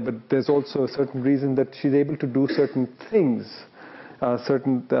in India, but there's also a certain reason that she's able to do certain things,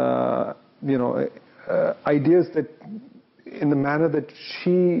 certain ideas that, in the manner that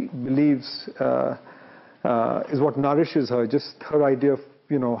she believes is what nourishes her. Just her idea of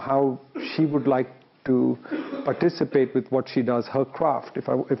how she would like to participate with what she does, her craft,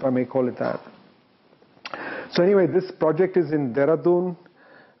 if I may call it that. So anyway, this project is in Dehradun.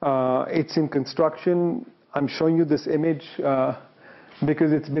 It's in construction. I'm showing you this image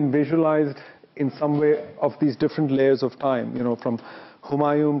because it's been visualized in some way of these different layers of time, from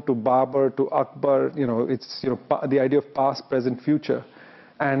Humayun to Babur to Akbar. It's the idea of past, present, future,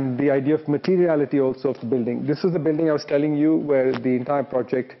 and the idea of materiality also of the building. This is the building I was telling you, where the entire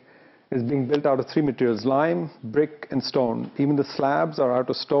project is being built out of three materials: lime, brick, and stone. Even the slabs are out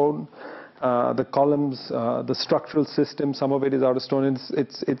of stone. The columns, the structural system, some of it is out of stone.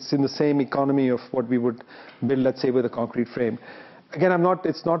 It's in the same economy of what we would build, let's say, with a concrete frame. Again,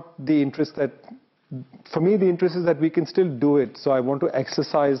 it's not the interest that, for me, the interest is that we can still do it. So I want to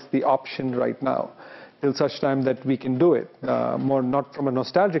exercise the option right now, till such time that we can do it. More not from a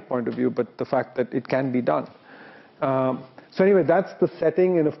nostalgic point of view, but the fact that it can be done. So anyway, that's the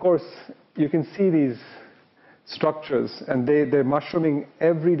setting. And of course, you can see these structures, and they're mushrooming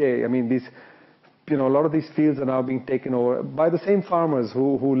every day. I mean, a lot of these fields are now being taken over by the same farmers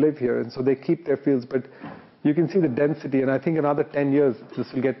who live here, and so they keep their fields, but you can see the density, and I think another 10 years this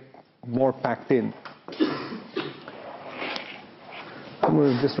will get more packed in. I'm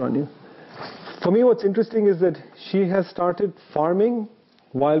going to just run you. For me, what's interesting is that she has started farming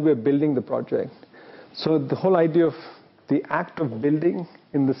while we're building the project. So the whole idea of the act of building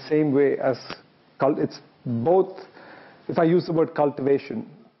in the same way as it's both, if I use the word cultivation,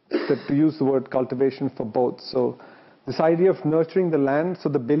 that to use the word cultivation for both. So this idea of nurturing the land, so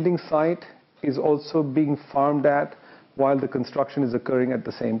the building site is also being farmed at while the construction is occurring at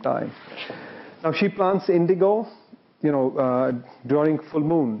the same time. Now she plants indigo, during full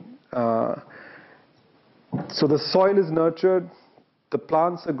moon. So the soil is nurtured, the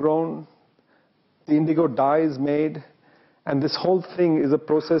plants are grown, the indigo dye is made, and this whole thing is a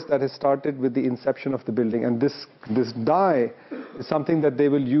process that has started with the inception of the building. And this dye is something that they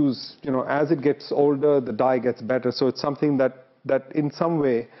will use, as it gets older, the dye gets better. So it's something that in some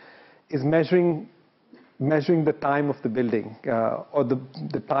way is measuring the time of the building, or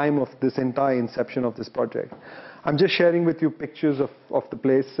the time of this entire inception of this project. I'm just sharing with you pictures of the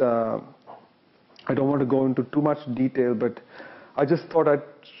place. I don't want to go into too much detail, but I just thought I'd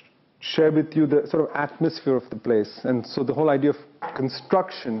share with you the sort of atmosphere of the place. And so the whole idea of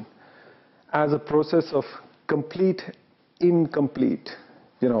construction as a process of complete, incomplete,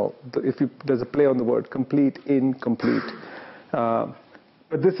 there's a play on the word, complete, incomplete.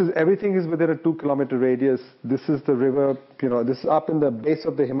 But everything is within a 2-kilometer radius. This is the river, this is up in the base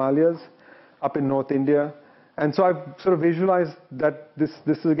of the Himalayas, up in North India. And so I've sort of visualized that this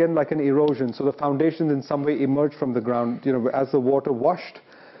is again like an erosion. So the foundations in some way emerged from the ground, as the water washed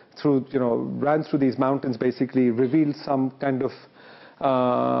through, ran through these mountains, basically revealed some kind of,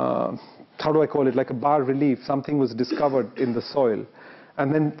 how do I call it, like a bas relief. Something was discovered in the soil.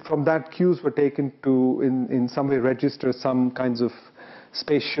 And then from that, cues were taken to, in some way, register some kinds of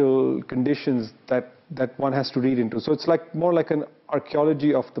spatial conditions that one has to read into. So it's more like an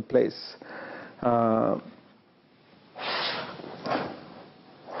archaeology of the place.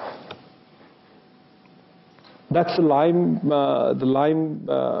 That's the lime, what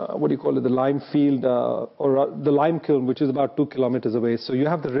do you call it, the lime field, or the lime kiln, which is about 2 kilometers away. So you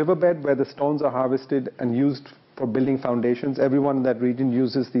have the riverbed where the stones are harvested and used for building foundations. Everyone in that region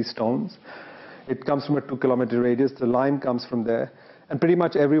uses these stones. It comes from a 2-kilometer radius. The lime comes from there. And pretty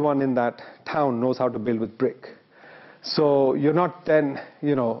much everyone in that town knows how to build with brick. So you're not then,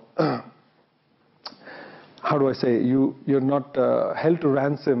 how do I say, you're not held to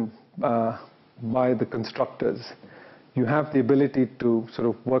ransom by the constructors. You have the ability to sort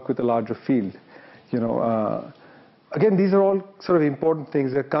of work with a larger field. Again, these are all sort of important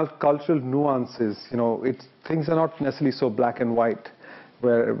things. They're cultural nuances. Things are not necessarily so black and white.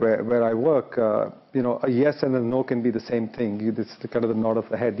 Where I work, a yes and a no can be the same thing. It's the kind of the nod of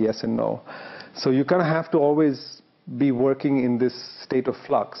the head, yes and no. So you kind of have to always be working in this state of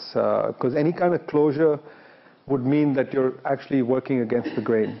flux, because any kind of closure would mean that you're actually working against the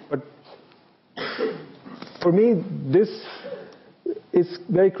grain. But for me, this is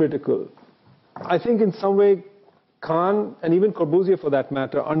very critical. I think in some way, Kahn, and even Corbusier for that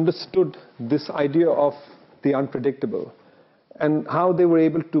matter, understood this idea of the unpredictable, and how they were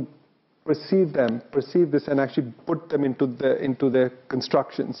able to perceive this and actually put them into their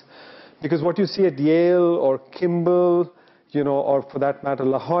constructions. Because what you see at Yale or Kimball, or for that matter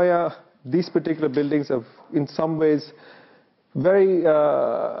La Jolla, these particular buildings are in some ways very,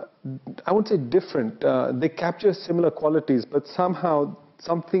 I wouldn't say different. They capture similar qualities, but somehow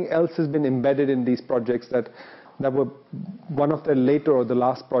something else has been embedded in these projects that were one of the later or the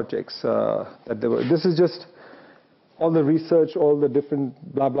last projects that they were. This is just all the research, all the different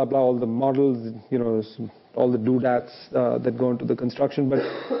blah, blah, blah, all the models, all the doodads that go into the construction. But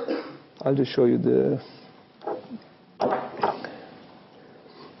I'll just show you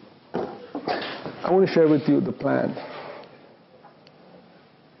I want to share with you the plan.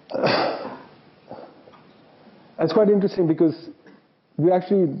 It's quite interesting because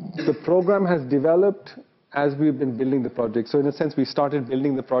the program has developed as we've been building the project. So in a sense, we started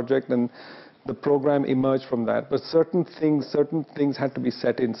building the project and the program emerged from that. But certain things had to be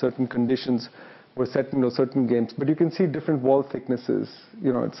set in, certain conditions were set in, certain games. But you can see different wall thicknesses,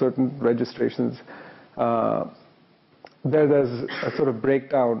 at certain registrations. There's a sort of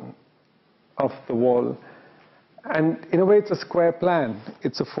breakdown of the wall. And in a way, it's a square plan.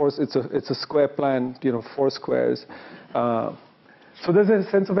 It's a square plan, 4 squares. So there's a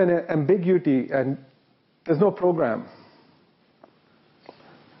sense of an ambiguity, and there's no program.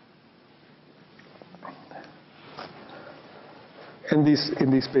 In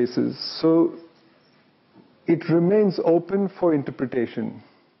these spaces. So it remains open for interpretation.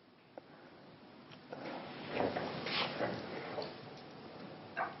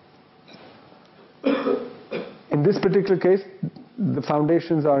 In this particular case, the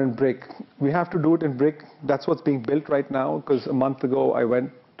foundations are in brick. We have to do it in brick. That's what's being built right now, because a month ago I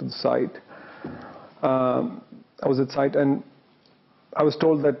went to the site. I was at site and I was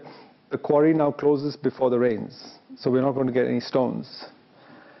told that the quarry now closes before the rains. So we're not going to get any stones,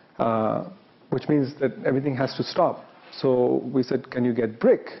 which means that everything has to stop. So we said, can you get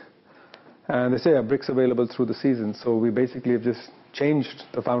brick? And they say, yeah, brick's available through the season. So we basically have just changed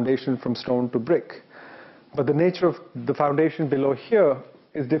the foundation from stone to brick. But the nature of the foundation below here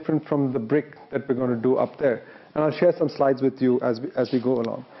is different from the brick that we're going to do up there. And I'll share some slides with you as we go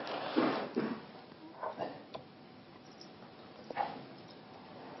along.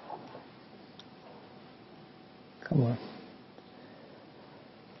 Come on.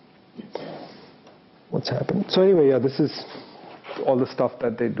 What's happened? So anyway, yeah, this is all the stuff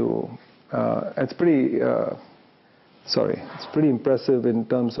that they do. It's pretty, it's pretty impressive in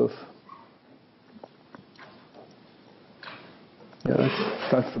terms of, yeah,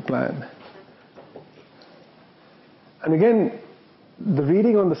 that's the plan. And again, the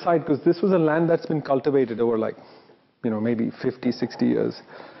reading on the site, because this was a land that's been cultivated over maybe 50, 60 years.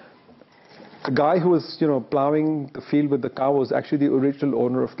 The guy who was, plowing the field with the cow was actually the original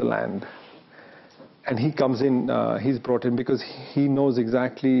owner of the land. and he comes in, he's brought in because he knows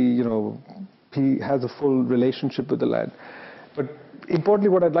exactly, he has a full relationship with the land. But importantly,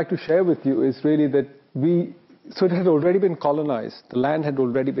 what I'd like to share with you is really that so it had already been colonized. The land had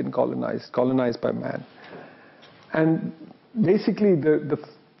already been colonized by man. And basically the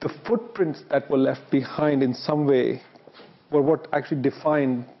footprints that were left behind in some way were what actually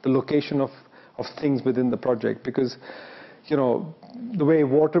defined the location of things within the project. Because, the way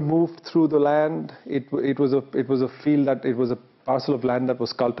water moved through the land, it was a field that, it was a parcel of land that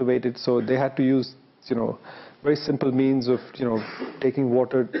was cultivated. So they had to use, very simple means of, taking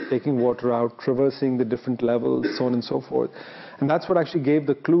water out, traversing the different levels, so on and so forth. And that's what actually gave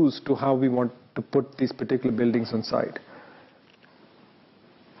the clues to how we want to put these particular buildings on site.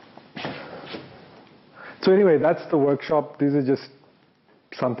 So anyway, that's the workshop. These are just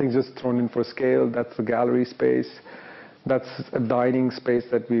something just thrown in for scale. That's the gallery space. That's a dining space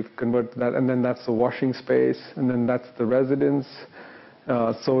that we've converted that. And then that's the washing space. And then that's the residence.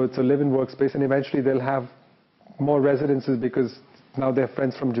 So it's a live-in workspace. And eventually they'll have more residences because now they have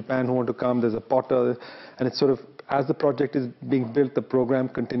friends from Japan who want to come. There's a potter. And it's sort of, as the project is being built, the program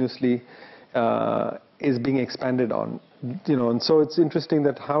continuously is being expanded on. And so it's interesting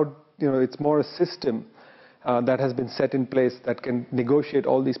that how, it's more a system that has been set in place that can negotiate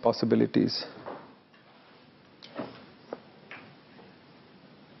all these possibilities.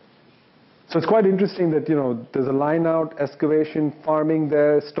 So it's quite interesting that, there's a line out, excavation, farming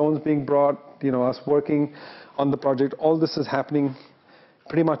there, stones being brought, us working on the project. All this is happening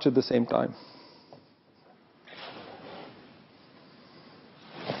pretty much at the same time.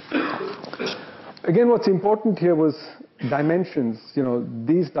 Again, what's important here was dimensions.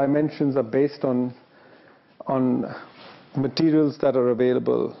 These dimensions are based on materials that are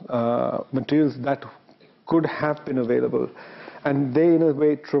available, materials that could have been available. And they, in a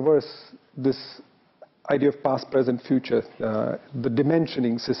way, traverse this idea of past, present, future, the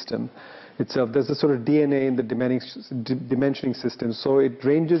dimensioning system itself. There's a sort of DNA in the dimensioning system. So it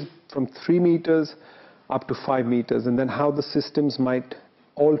ranges from 3 meters up to 5 meters, and then how the systems might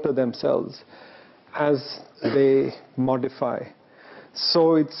alter themselves as they modify.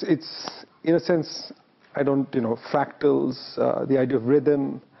 So it's in a sense, fractals, the idea of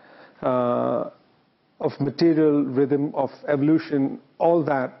rhythm, of material rhythm, of evolution, all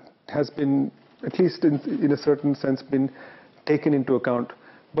that has been, at least in a certain sense, been taken into account.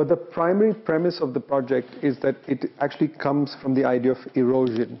 But the primary premise of the project is that it actually comes from the idea of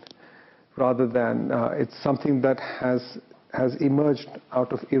erosion, rather than it's something that has emerged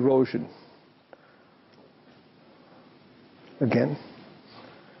out of erosion. Again.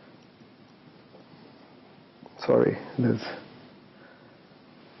 Sorry, Liz.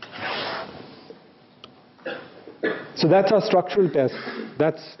 So that's our structural test.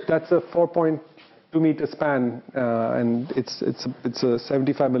 That's a 4.2 meter span, and it's a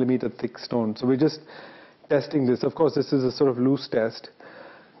 75 millimeter thick stone. So we're just testing this. Of course, this is a sort of loose test.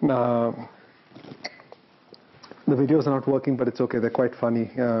 The videos are not working, but it's okay. They're quite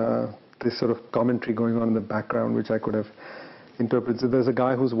funny. This sort of commentary going on in the background, which I could have interpreted. So there's a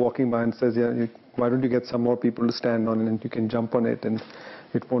guy who's walking by and says, why don't you get some more people to stand on it, and you can jump on it and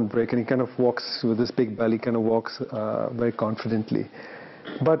it won't break. And he kind of walks with this big belly, kind of walks very confidently.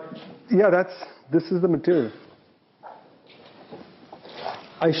 But yeah, this is the material.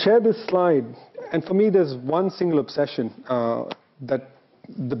 I share this slide, and for me there's one single obsession, that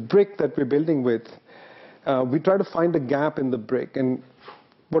the brick that we're building with, we try to find a gap in the brick. And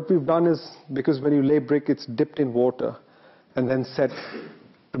what we've done is, because when you lay brick, it's dipped in water and then set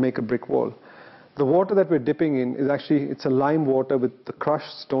to make a brick wall. The water that we're dipping in is actually, it's a lime water with the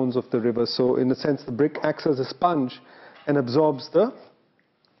crushed stones of the river. So in a sense, the brick acts as a sponge and absorbs the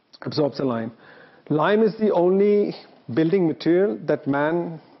lime. Lime is the only building material that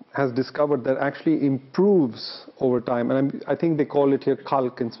man has discovered that actually improves over time. And I think they call it here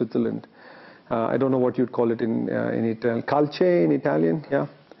calc in Switzerland. I don't know what you'd call it in Italian. Calce in Italian, yeah.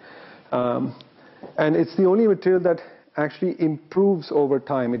 And it's the only material that actually improves over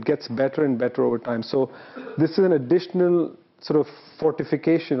time. It gets better and better over time. So this is an additional sort of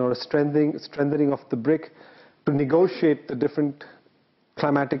fortification or a strengthening of the brick to negotiate the different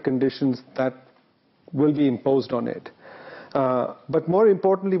climatic conditions that will be imposed on it. But more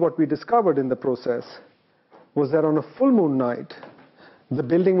importantly, what we discovered in the process was that on a full moon night, the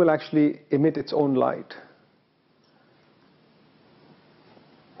building will actually emit its own light.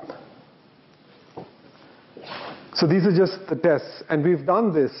 So these are just the tests, and we've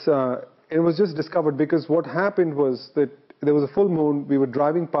done this. It was just discovered because what happened was that there was a full moon. We were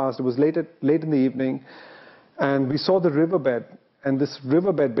driving past. It was late in the evening, and we saw the riverbed, And this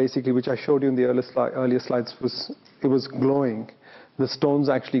riverbed, basically, which I showed you in the earlier slides, it was glowing. The stones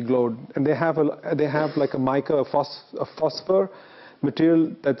actually glowed, and they have like a mica, a phosphor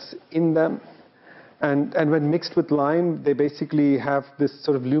material that's in them, and when mixed with lime, they basically have this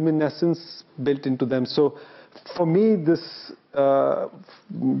sort of luminescence built into them. So, for me,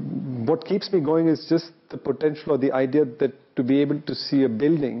 what keeps me going is just the potential or the idea that to be able to see a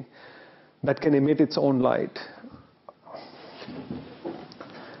building that can emit its own light.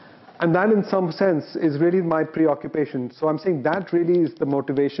 And that, in some sense, is really my preoccupation. So I'm saying that really is the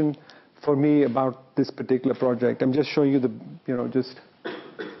motivation for me about this particular project. I'm just showing you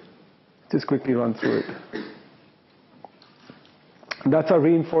just quickly run through it. That's our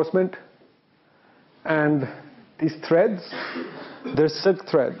reinforcement. And these threads, they're silk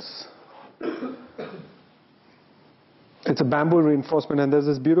threads. It's a bamboo reinforcement, and there's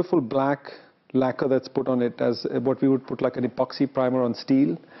this beautiful black lacquer that's put on it as what we would put like an epoxy primer on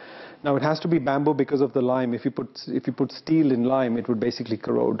steel. Now it has to be bamboo because of the lime. If you put steel in lime, it would basically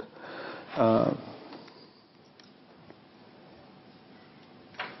corrode. I'm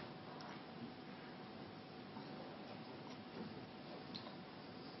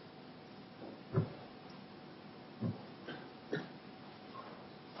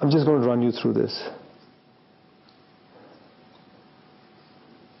just going to run you through this.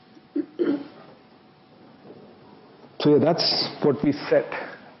 So yeah, that's what we set.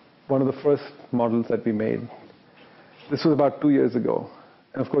 One of the first models that we made. This was about 2 years ago.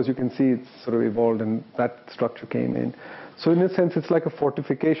 And of course, you can see it's sort of evolved, and that structure came in. So in a sense, it's like a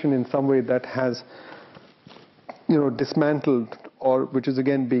fortification in some way that has, dismantled, or which is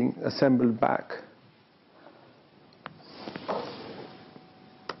again being assembled back.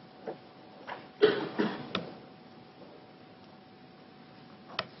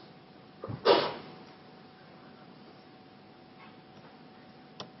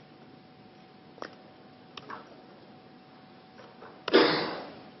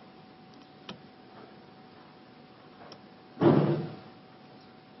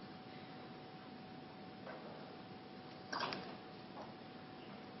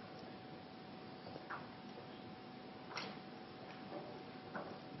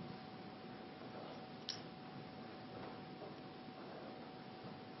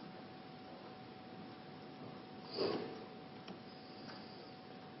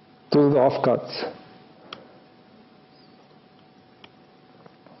 Those are the offcuts.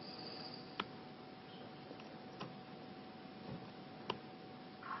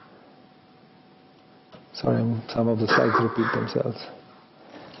 Sorry, some of the slides repeat themselves.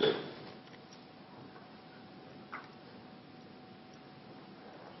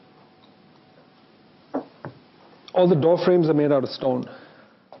 All the door frames are made out of stone.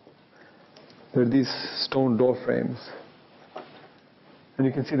 There are these stone door frames. And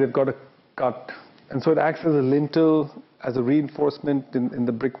you can see they've got a cut. And so it acts as a lintel, as a reinforcement in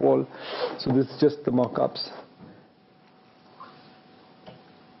the brick wall. So this is just the mock-ups.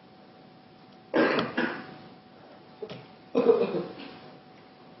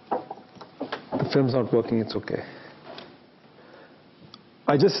 The film's not working, it's okay.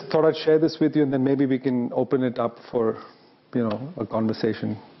 I just thought I'd share this with you, and then maybe we can open it up for, a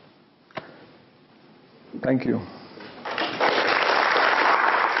conversation. Thank you.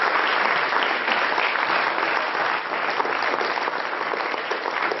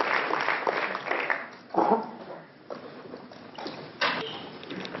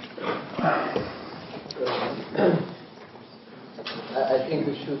 I think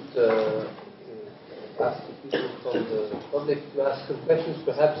we should ask the people from the public to ask some questions,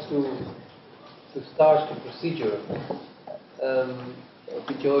 perhaps to start the procedure.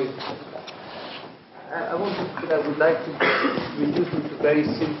 Bijoy, I would like to reduce it to very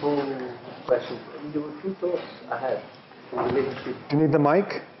simple questions. There were two thoughts I had in relationship. Do you need the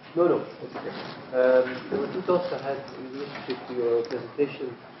mic? No, it's okay. There were two thoughts I had in relationship to your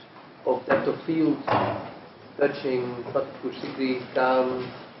presentation of depth of field, touching Patrick,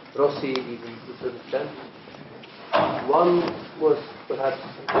 Kahn, Rossi, even to a certain extent. One was perhaps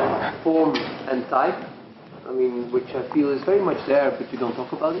form and type, which I feel is very much there, but you don't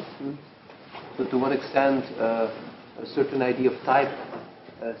talk about it. So to what extent a certain idea of type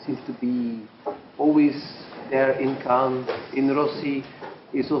seems to be always there in Kahn, in Rossi,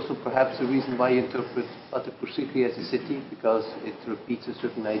 is also perhaps a reason why you interpret Patrick as a city, because it repeats a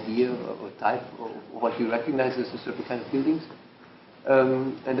certain idea or type, or what you recognize as a certain kind of buildings.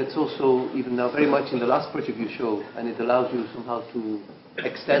 And it's also, even now, very much in the last project you show, and it allows you somehow to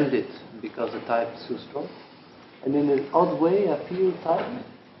extend it because the type is so strong. And in an odd way, I feel type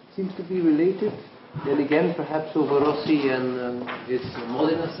seems to be related then again, perhaps over Rossi and this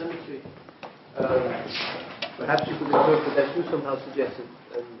Modena cemetery. Perhaps you could refer to that too, somehow suggested.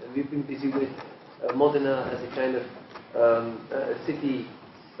 And we've been busy with Modena as a kind of a city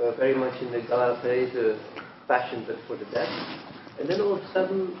very much in the Gala-Perese fashion, but for the dead. And then all of a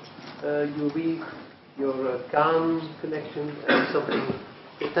sudden, you read your Kahn connection and something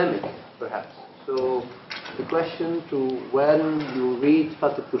totemic, perhaps. So the question to when you read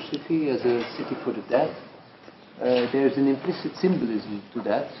Fatehpur Sikri as a city for the dead, there's an implicit symbolism to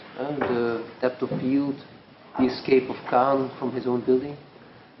that. The depth of field, the escape of Kahn from his own building.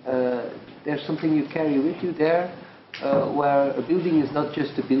 There's something you carry with you there, where a building is not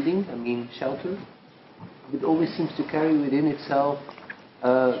just a building, I mean shelter. It always seems to carry within itself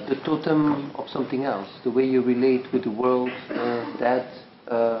the totem of something else, the way you relate with the world,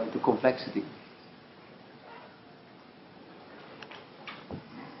 the complexity.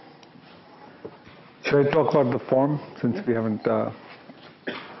 Should I talk about the form, since we haven't...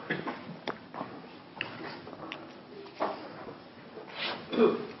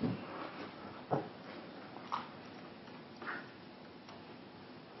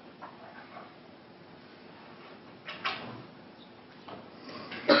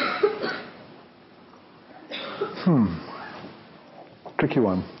 Tricky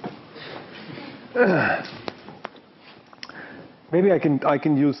one. Maybe I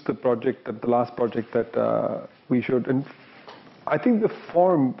can use the project, the last project that we showed, and I think the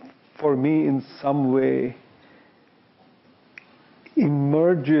form for me in some way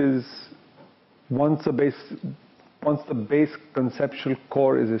emerges once the base conceptual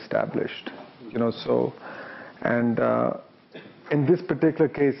core is established, So, and in this particular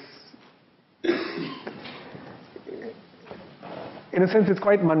case, in a sense, it's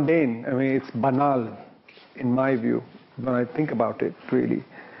quite mundane. I mean, it's banal, in my view, when I think about it, really,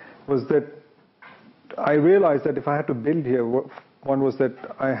 was that I realized that if I had to build here, one was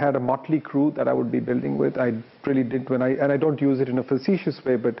that I had a motley crew that I would be building with. I really did, and I don't use it in a facetious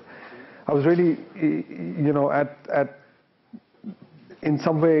way, but I was really, in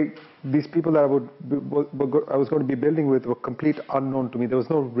some way, these people that I was going to be building with were complete unknown to me. There was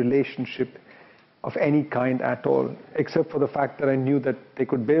no relationship of any kind at all, except for the fact that I knew that they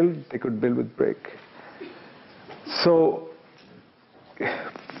could build with brick. So,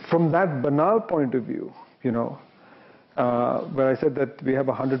 from that banal point of view, where I said that we have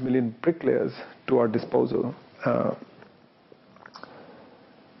 100 million bricklayers to our disposal,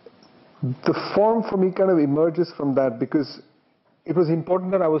 the form for me kind of emerges from that, because it was important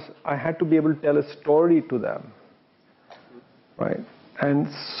that I had to be able to tell a story to them, right? And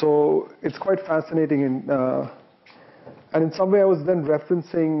so it's quite fascinating, and in some way I was then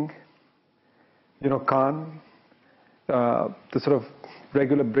referencing, Kahn, the sort of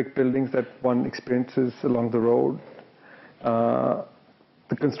regular brick buildings that one experiences along the road,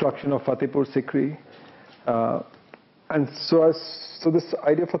 the construction of Fatehpur Sikri, and so this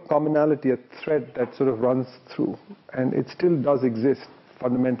idea of a commonality, a thread that sort of runs through, and it still does exist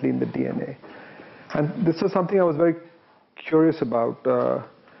fundamentally in the DNA. And this was something I was very curious about,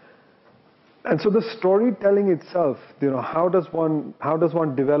 and so the storytelling itself, how does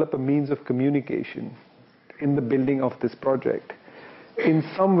one develop a means of communication in the building of this project? In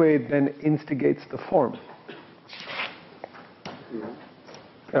some way, then instigates the form,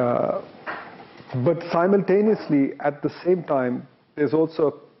 but simultaneously, at the same time, there's also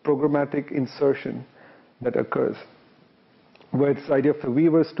a programmatic insertion that occurs, where it's the idea of the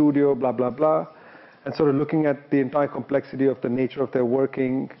weaver studio, blah blah blah. And sort of looking at the entire complexity of the nature of their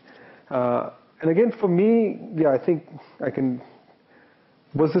working. And again, for me, I think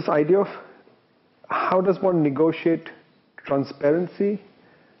was this idea of how does one negotiate transparency,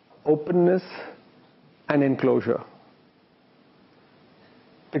 openness, and enclosure?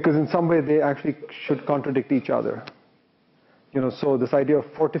 Because in some way they actually should contradict each other. So this idea of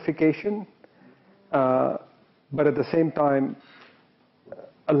fortification, but at the same time,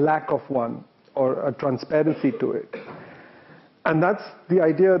 a lack of one, or a transparency to it. And that's the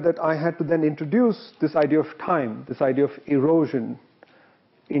idea that I had to then introduce, this idea of time, this idea of erosion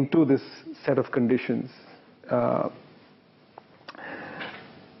into this set of conditions.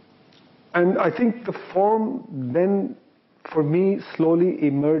 And I think the form then, for me, slowly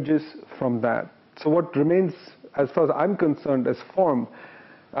emerges from that. So what remains, as far as I'm concerned, as form,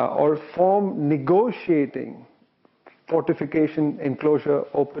 or form negotiating fortification, enclosure,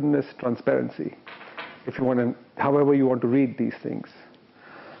 openness, transparency, if you want to, however you want to read these things.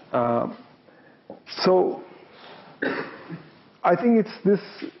 So I think it's this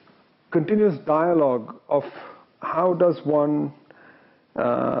continuous dialogue of how does one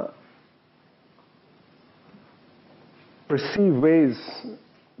perceive ways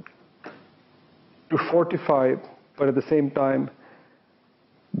to fortify, but at the same time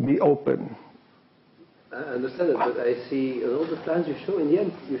be open. I understand it, but I see all the plans you show, in the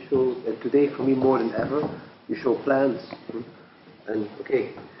end, you show, and today for me more than ever, you show plans. And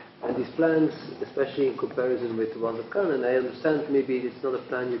these plans, especially in comparison with the ones of Kahn, and I understand maybe it's not a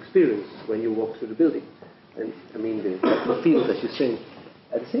plan you experience when you walk through the building. And I mean, the field, as you say.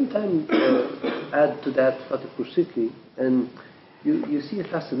 At the same time, add to that Fatehpur and you see a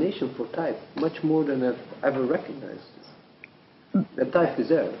fascination for type, much more than I've ever recognized. The type is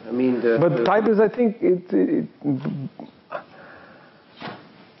there. I mean, but type is, I think,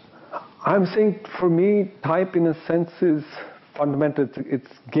 I'm saying for me, type in a sense is fundamental.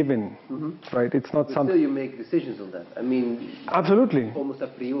 It's given, right? It's not something. Still, you make decisions on that. I mean, absolutely, almost a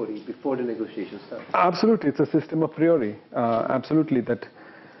priori before the negotiations start. Absolutely, it's a system a priori. Absolutely, that.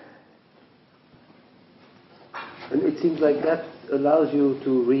 And it seems like that allows you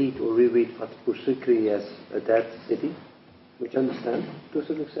to read or reread Fatehpur as a dead city, which I understand to a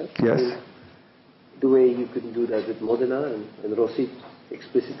certain extent. Yes. I mean, the way you can do that with Modena and Rossi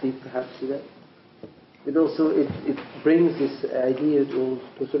explicitly perhaps do that. But also it brings this idea to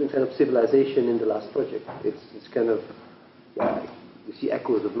a certain kind of civilization in the last project. It's kind of, you see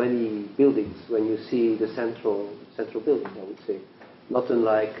echoes of many buildings when you see the central building, I would say. Not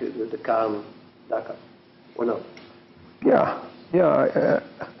unlike the Kahn Dhaka, or not? Yeah.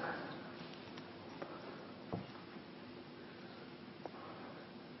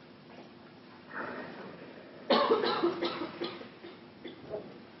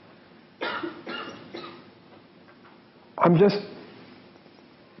 I'm just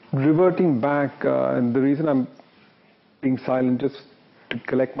reverting back, and the reason I'm being silent, just to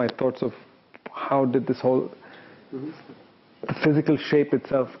collect my thoughts of how did this whole the physical shape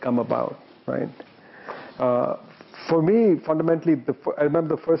itself come about, right? For me, fundamentally, I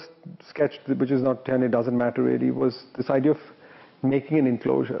remember the first sketch, which is not 10, it doesn't matter really, was this idea of making an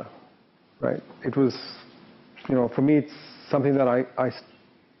enclosure, right? It was, for me, it's something that I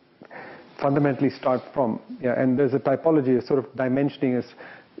fundamentally start from, and there's a typology, a sort of dimensioning is,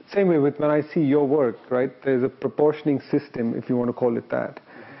 same way with when I see your work, right? There's a proportioning system, if you want to call it that.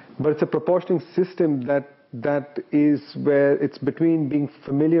 But it's a proportioning system that is where it's between being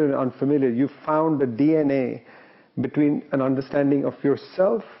familiar and unfamiliar. You found a DNA between an understanding of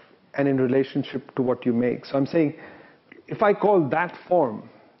yourself and in relationship to what you make. So I'm saying, if I call that form,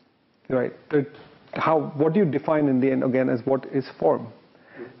 right, what do you define in the end, again, as what is form,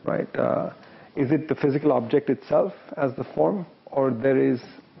 right? Is it the physical object itself as the form, or there is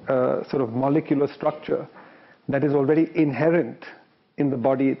a sort of molecular structure that is already inherent in the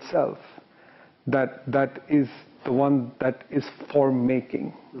body itself, that is the one that is form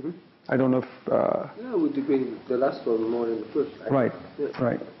making? I don't know if... I would agree with the last one more than the first.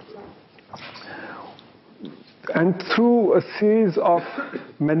 Right. And through a series of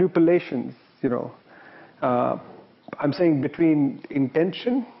manipulations, I'm saying between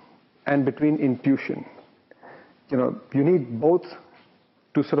intention and between intuition. You need both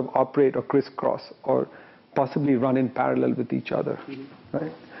to sort of operate or crisscross or possibly run in parallel with each other,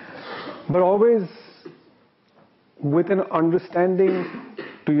 right? But always with an understanding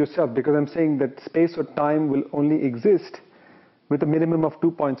to yourself, because I'm saying that space or time will only exist with a minimum of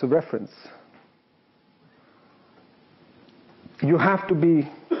 2 points of reference. You have to be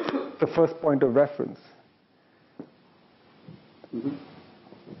the first point of reference,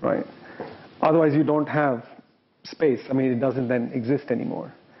 right? Otherwise you don't have space. I mean, it doesn't then exist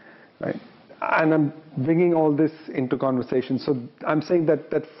anymore, right? And I'm bringing all this into conversation. So I'm saying that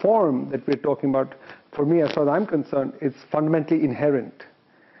that form that we're talking about, for me, as far as I'm concerned, is fundamentally inherent.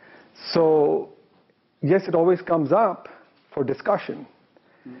 So yes, it always comes up for discussion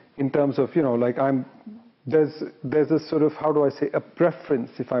in terms of, there's a sort of, how do I say, a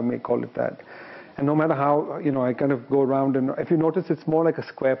preference, if I may call it that. And no matter how, I kind of go around, and if you notice, it's more like a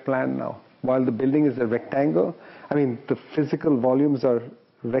square plan now. While the building is a rectangle, I mean, the physical volumes are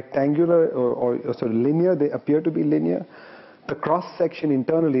rectangular or sort of linear. They appear to be linear. The cross section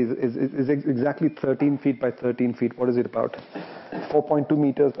internally is exactly 13 feet by 13 feet. What is it about? 4.2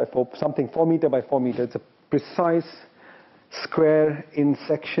 meters by 4, something, 4 meter by 4 meter. It's a precise square in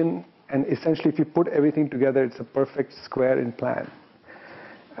section. And essentially, if you put everything together, it's a perfect square in plan.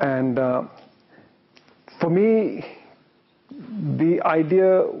 And for me, the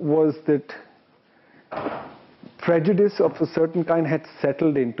idea was that prejudice of a certain kind had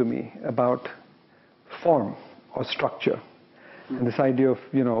settled into me about form or structure. And this idea of,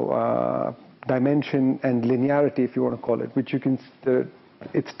 dimension and linearity, if you want to call it, which you can,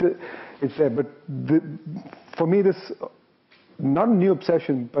 it's there. But for me, this not a new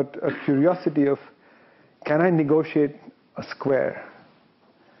obsession, but a curiosity of, can I negotiate a square,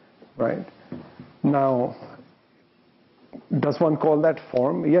 right? Now, does one call that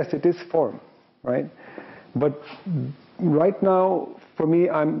form? Yes, it is form, right? But right now, for me,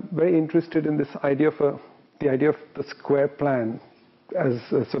 I'm very interested in this idea of the idea of the square plan as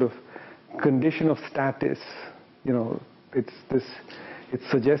a sort of condition of status. You know, it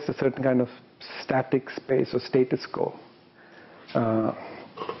suggests a certain kind of static space or status quo. So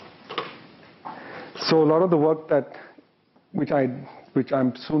a lot of the work which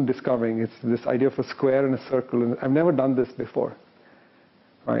I'm soon discovering, is this idea of a square and a circle, and I've never done this before,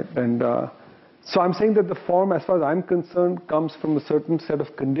 right? And so I'm saying that the form, as far as I'm concerned, comes from a certain set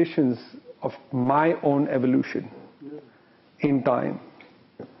of conditions of my own evolution in time,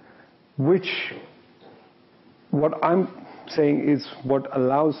 which, what I'm saying is what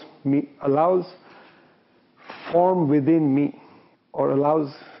allows form within me, or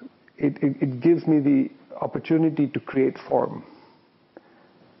it gives me the opportunity to create form.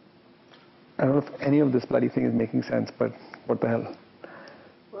 I don't know if any of this bloody thing is making sense, but what the hell?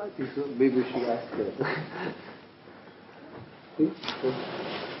 Well, I think so. Maybe we should ask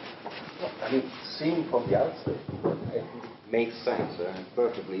I mean, seeing from the outside, it makes sense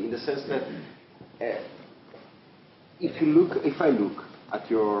perfectly, in the sense that if I look at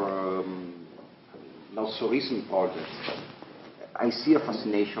your not so recent projects, I see a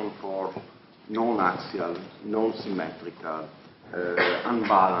fascination for non-axial, non-symmetrical,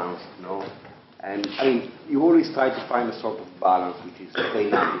 unbalanced, no? And I mean, you always try to find a sort of balance which is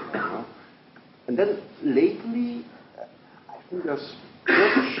dynamic, no? And then lately, I think there's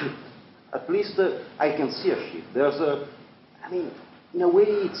a shift. At least I can see a shift. I mean, in a way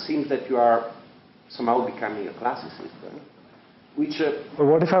it seems that you are somehow becoming a classicist, right? Which... but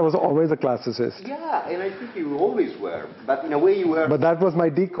what if I was always a classicist? Yeah, and I think you always were. But in a way you were... But that was my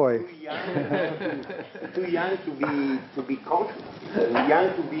decoy. Too young to be confident. Too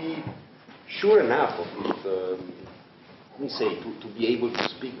young to be sure enough of it, let me say, to be able to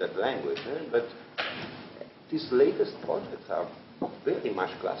speak that language. But these latest projects are very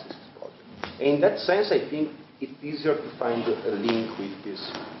much classicist projects. And in that sense, I think it's easier to find a link with this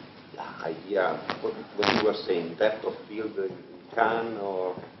idea, what you were saying, depth of field in Kahn,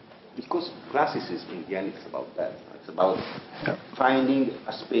 or because classicism in the end it's about that. It's about finding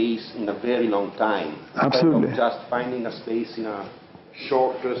a space in a very long time. Absolutely. Instead of just finding a space in a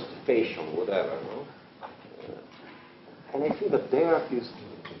shortest fashion, whatever. No? And I think that there is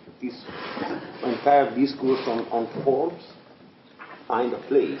this entire discourse on forms find a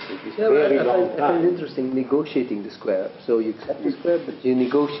place in this very long time. I find it interesting negotiating the square. So you accept the square, but you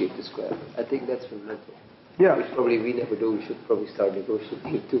negotiate the square. I think that's fundamental. Yeah. Which probably we never do. We should probably start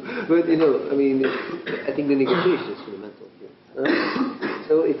negotiating too. But you know, I mean, I think the negotiation is fundamental.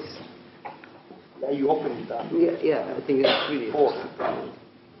 So it's. Yeah, you open it up. Yeah, I think that's really important.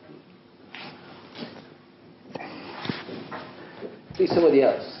 Please, somebody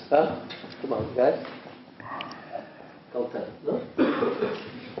else, huh? Come on, guys. Content, no?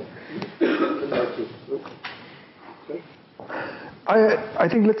 I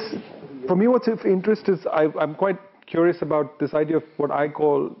think for me what's of interest is I'm quite curious about this idea of what I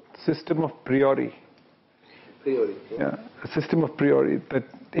call system of priori. Priori. Yeah, a system of priori, that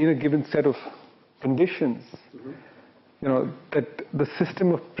in a given set of conditions, you know, that the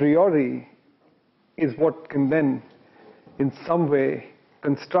system of priori is what can then in some way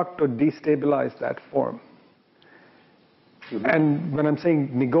construct or destabilize that form. And when I'm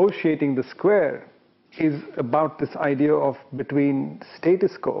saying negotiating the square is about this idea of between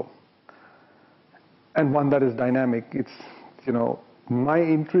status quo and one that is dynamic. It's, you know, my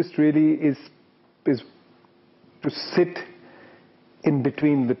interest really is to sit in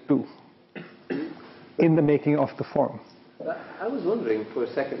between the two in the making of the form. I was wondering for a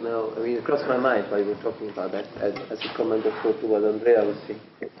second now, I mean, it crossed my mind while you were talking about that as a comment of what Andrea was saying.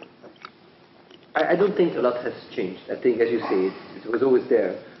 I don't think a lot has changed. I think, as you say, it was always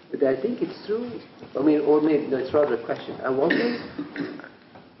there. But I think it's true. I mean, or maybe no, it's rather a question. I wonder,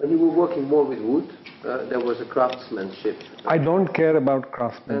 when you were working more with wood, there was a craftsmanship. I don't care about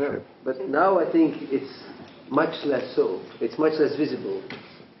craftsmanship. But now I think it's much less so. It's much less visible.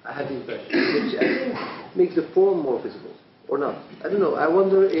 I have the impression, which I think makes the form more visible, or not. I don't know. I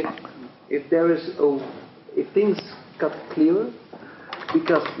wonder if there is if things got clearer.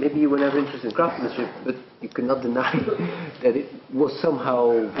 Because maybe you were never interested in craftsmanship, but you cannot deny that it was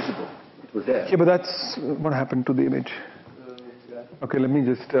somehow visible. It was there. Yeah, but that's what happened to the image. Okay, let me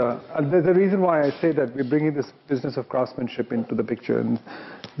just... there's a reason why I say that we're bringing this business of craftsmanship into the picture, and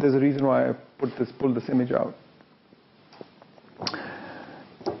there's a reason why I pulled this image out.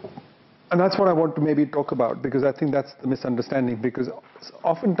 And that's what I want to maybe talk about, because I think that's the misunderstanding, because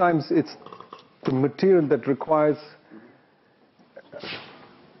oftentimes it's the material that requires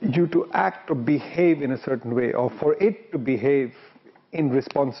you to act or behave in a certain way, or for it to behave in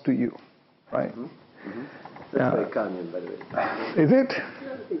response to you, right? That's very Kahnian, by the way. Is it?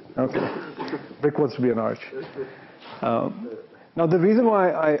 Okay. Brick wants to be an arch. Now, the reason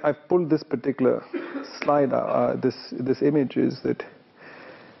why I pulled this particular slide, this image, is that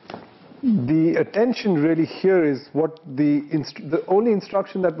the attention really here is what the only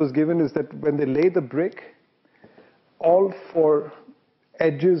instruction that was given is that when they lay the brick, all four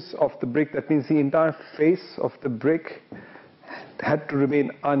edges of the brick, that means the entire face of the brick, had to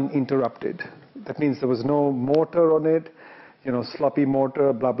remain uninterrupted. That means there was no mortar on it, sloppy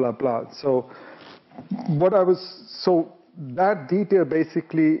mortar, blah, blah, blah. So that detail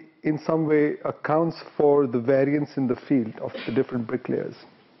basically in some way accounts for the variance in the field of the different brick layers.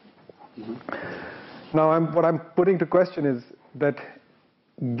 Now, what I'm putting to question is that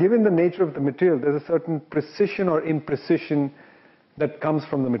given the nature of the material, there's a certain precision or imprecision that comes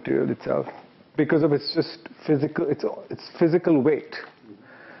from the material itself because of its just physical, its physical weight.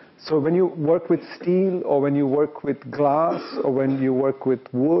 So when you work with steel, or when you work with glass, or when you work with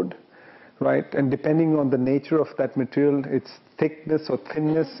wood, right, and depending on the nature of that material, its thickness or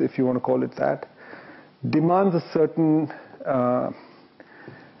thinness, if you want to call it that, demands a certain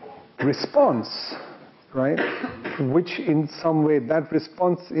response, right, which in some way, that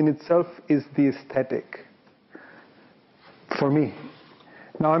response in itself is the aesthetic for me.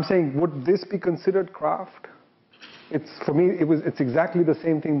 Now I'm saying, would this be considered craft? For me, it's exactly the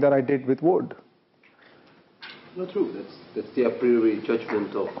same thing that I did with wood. Not true. That's the a priori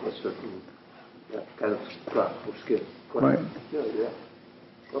judgment of a certain kind of craft or skill. Right. Yeah.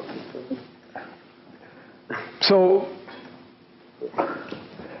 So,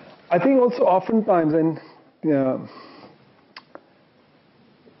 I think also oftentimes, and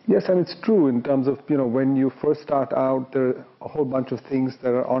yes, and it's true in terms of, when you first start out, there are a whole bunch of things that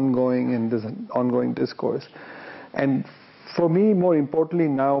are ongoing, and there's an ongoing discourse. And for me, more importantly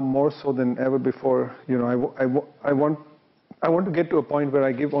now, more so than ever before, I want to get to a point where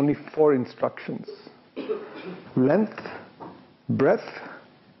I give only 4 instructions: length, breadth,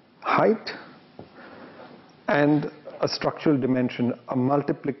 height, and a structural dimension, a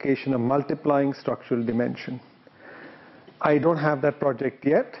multiplying structural dimension. I don't have that project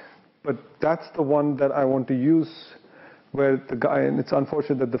yet, but that's the one that I want to use, where the guy, and it's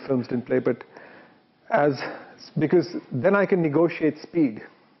unfortunate that the films didn't play, but because then I can negotiate speed,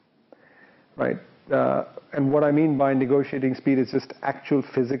 right? And what I mean by negotiating speed is just actual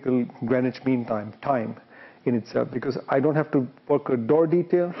physical Greenwich Mean time in itself, because I don't have to work a door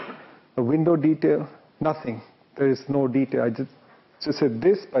detail, a window detail, nothing. There is no detail. I just say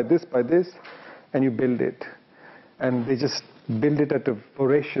this by this by this, and you build it. And they just build it at a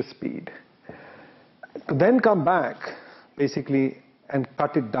voracious speed. To then come back, basically, and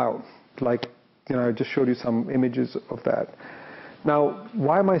cut it down, like, I just showed you some images of that. Now,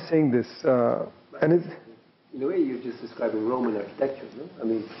 why am I saying this? In a way, you're just describing Roman architecture, no? I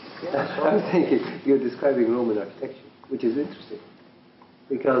mean, that's what I'm thinking. You're describing Roman architecture, which is interesting,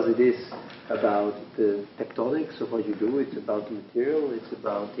 because it is about the tectonics of what you do. It's about the material. It's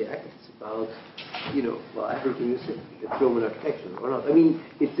about the act. It's about, everything you say. It's Roman architecture, or not? I mean,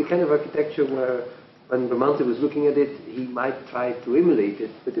 it's the kind of architecture where, when Bramante was looking at it, he might try to emulate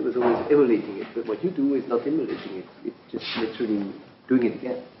it, but it was always emulating it. But what you do is not emulating it. It's just literally doing it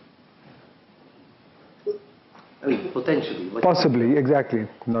again. I mean, potentially. Possibly, exactly.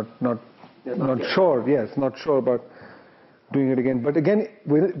 Not sure. Yes, not sure about doing it again. But again,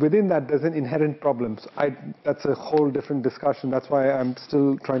 within that, there's an inherent problem. That's a whole different discussion. That's why I'm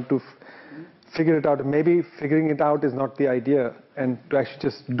still trying to figure it out. Maybe figuring it out is not the idea, and to actually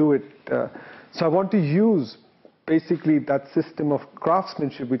just do it. So I want to use basically that system of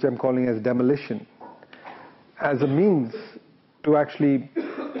craftsmanship, which I'm calling as demolition, as a means to actually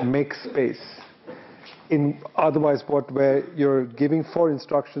make space. Otherwise, where you're giving 4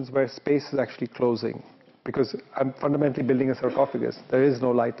 instructions where space is actually closing, because I'm fundamentally building a sarcophagus. There is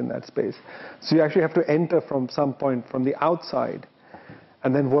no light in that space. So you actually have to enter from some point from the outside,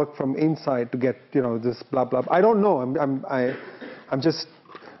 and then work from inside to get this blah blah. I don't know. I'm just.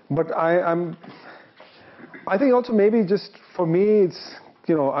 But I think also maybe just for me, it's,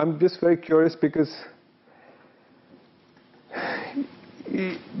 I'm just very curious, because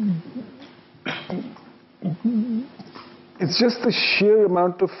it's just the sheer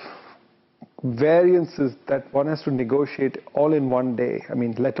amount of variances that one has to negotiate all in one day. I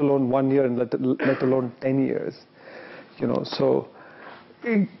mean, let alone 1 year and let alone 10 years. So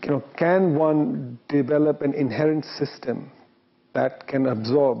can one develop an inherent system that can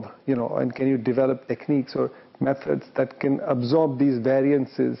absorb, and can you develop techniques or methods that can absorb these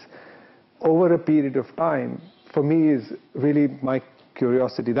variances over a period of time, for me is really my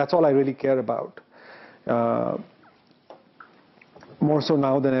curiosity. That's all I really care about. More so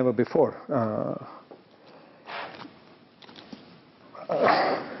now than ever before.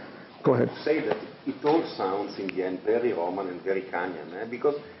 Go ahead. Say that it all sounds in the end very Roman and very Kahnian,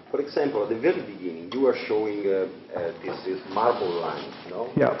 because, for example, at the very beginning, you were showing this marble line,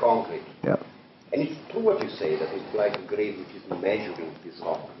 Yeah. concrete. Yeah. And it's true what you say, that it's like a grade which is measuring this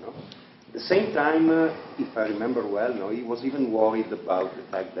rock. At the same time, if I remember well, he was even worried about the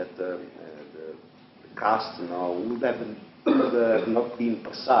fact that the cast would have not been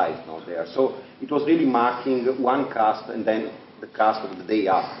precise there. So it was really marking one cast and then the cast of the day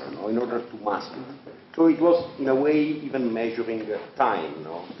after, in order to mask it. So it was, in a way, even measuring time,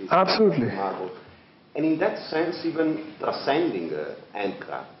 this Absolutely. marble. And in that sense, even transcending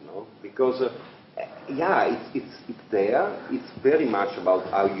handcraft, because, it's there. It's very much about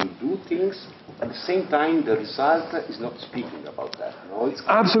how you do things. At the same time, the result is not speaking about that. It's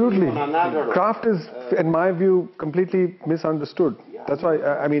Absolutely. on another, Craft is, in my view, completely misunderstood. Yeah. That's why,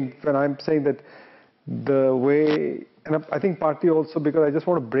 when I'm saying that the way, and I think partly also because I just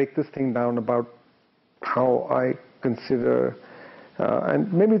want to break this thing down about how I consider,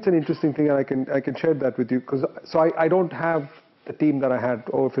 and maybe it's an interesting thing, and I can share that with you, because I don't have the team that I had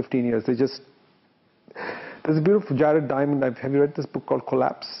over 15 years. There's a beautiful Jared Diamond. Have you read this book called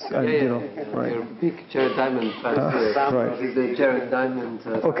Collapse? And, right. You're a big Jared Diamond fan. Right. This is the Jared Diamond.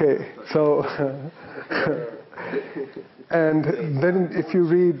 Okay, so, and then if you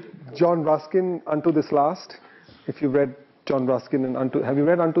read John Ruskin, Unto This Last, if you've read John Ruskin and have you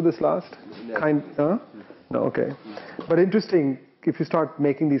read Unto This Last? No. No, okay. But interesting, if you start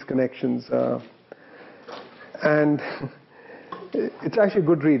making these connections, and it's actually a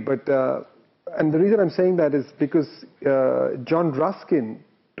good read, but, and the reason I'm saying that is because John Ruskin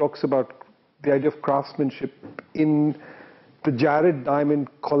talks about the idea of craftsmanship in the Jared Diamond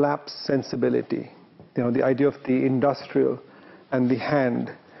collapse sensibility, the idea of the industrial and the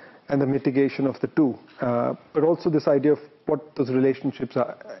hand and the mitigation of the two, but also this idea of what those relationships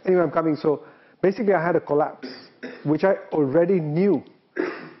are. Anyway, I'm coming. So basically I had a collapse, which I already knew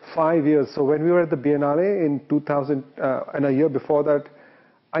 5 years. So when we were at the Biennale in 2000, and a year before that,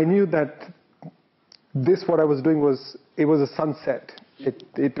 I knew that what I was doing was a sunset.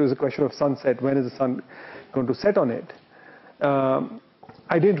 It was a question of sunset. When is the sun going to set on it?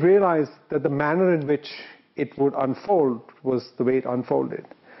 I didn't realize that the manner in which it would unfold was the way it unfolded.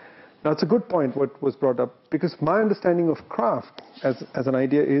 Now, it's a good point what was brought up, because my understanding of craft as an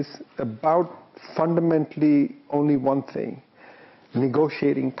idea is about fundamentally only one thing: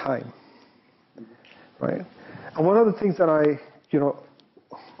 negotiating time. Right? And one of the things that I,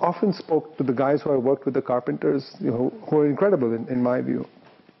 often spoke to the guys who I worked with, the carpenters, who are incredible in my view,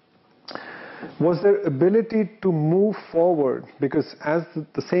 was their ability to move forward, because as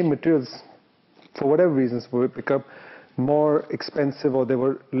the same materials, for whatever reasons, would become more expensive or they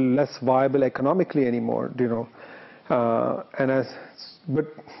were less viable economically anymore, but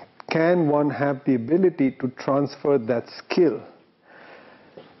can one have the ability to transfer that skill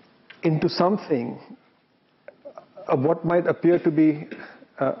into something of what might appear to be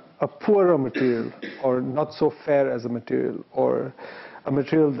a poorer material, or not so fair as a material, or a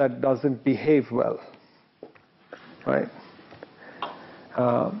material that doesn't behave well, right?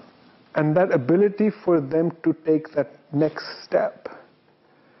 And that ability for them to take that next step,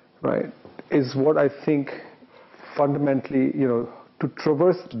 right, is what I think fundamentally, to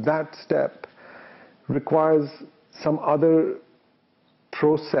traverse that step requires some other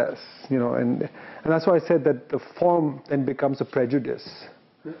process, and that's why I said that the form then becomes a prejudice.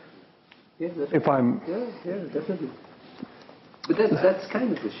 Yeah, if I'm... Yeah, definitely. But that's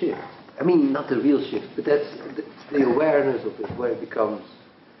kind of the shift. I mean, not the real shift, but that's the awareness of it, where it becomes,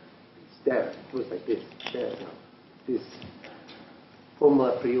 it's there. It was like this, there now. This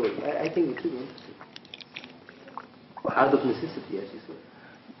formula a priori. I think it's really interesting. Out of necessity, as you said.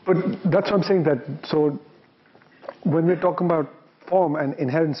 But that's what I'm saying, that, so when we're talking about form and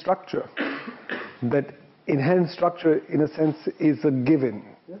inherent structure, that inherent structure, in a sense, is a given.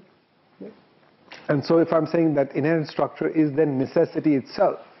 Yeah. Yeah. And so if I'm saying that inherent structure is then necessity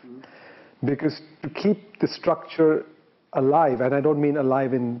itself, because to keep the structure alive, and I don't mean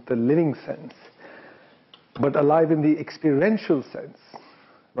alive in the living sense, but alive in the experiential sense,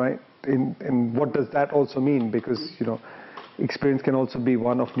 right? In what does that also mean? Because, experience can also be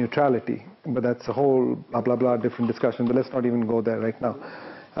one of neutrality, but that's a whole blah, blah, blah, different discussion, but let's not even go there right now.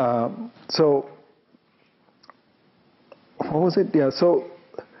 So, what was it? Yeah, so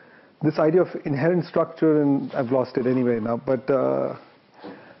this idea of inherent structure, and I've lost it anyway now, but...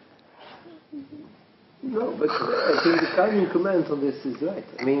 No, but I think the Kahn comment on this is right.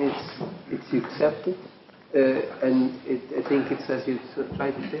 I mean, it's you accept it, and I think it's, as you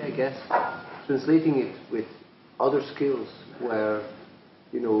try to say, I guess, translating it with other skills where,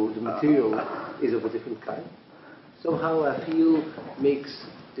 you know, the material is of a different kind. Somehow I feel makes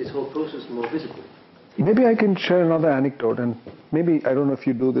this whole process more visible. Maybe I can share another anecdote, and maybe, I don't know if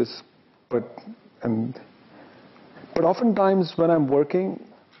you do this, but oftentimes when I'm working,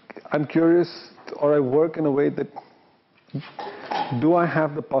 I'm curious, or I work in a way that, do I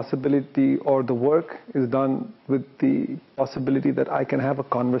have the possibility, or the work is done with the possibility that I can have a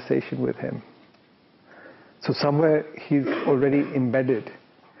conversation with him? So somewhere he's already embedded.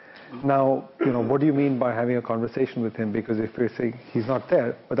 Now, you know, what do you mean by having a conversation with him? Because if you're saying he's not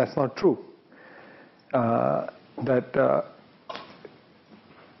there, but that's not true. But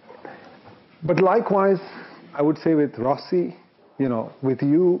likewise, I would say with Rossi, you know, with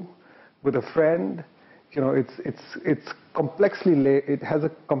you, with a friend, you know, it's complexly it has a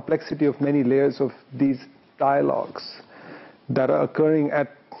complexity of many layers of these dialogues that are occurring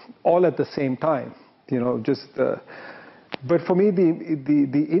all at the same time. You know, just. But for me,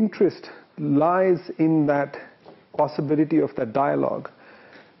 the interest lies in that possibility of that dialogue,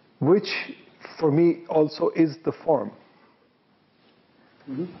 which for me also is the form,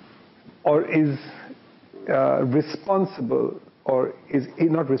 or is responsible, or is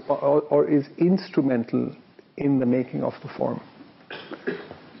not or is instrumental in the making of the form.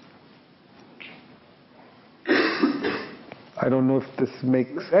 I don't know if this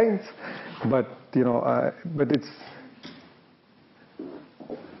makes sense, but you know, but it's.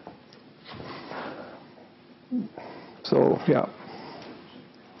 So, yeah.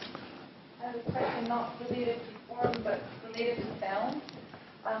 I have a question not related to form, but related to sound.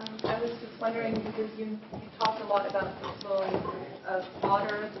 I was just wondering, because you talked a lot about the flow of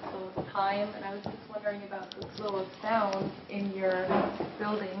water, the flow of time, and I was just wondering about the flow of sound in your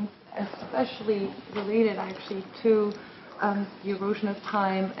buildings, especially related actually to the erosion of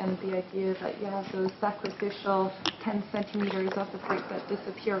time and the idea that you have those sacrificial 10 centimeters of the brick that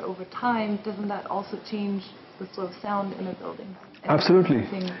disappear over time. Doesn't that also change the flow of sound in a building? And absolutely.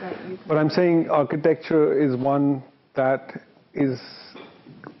 But I'm saying architecture is one that is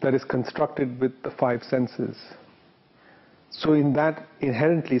constructed with the five senses. So in that,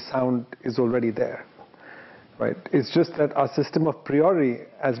 inherently sound is already there, right? It's just that our system of priori,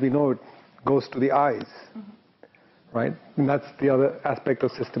 as we know it, goes to the eyes, right? And that's the other aspect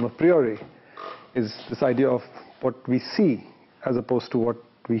of system of priori, is this idea of what we see as opposed to what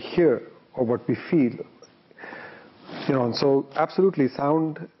we hear or what we feel. You know, and so absolutely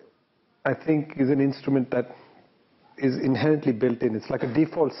sound, I think, is an instrument that is inherently built in. It's like a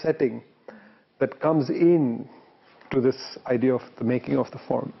default setting that comes in to this idea of the making of the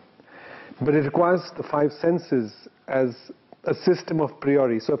form. But it requires the five senses as a system of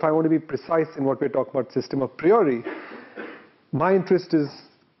priori. So if I want to be precise in what we're talking about, system of priori, my interest is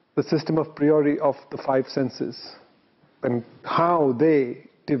the system of priori of the five senses and how they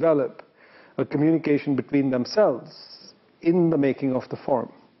develop a communication between themselves in the making of the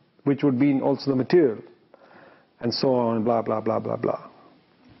form, which would mean also the material, and so on, blah, blah, blah, blah, blah.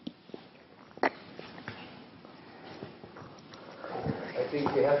 I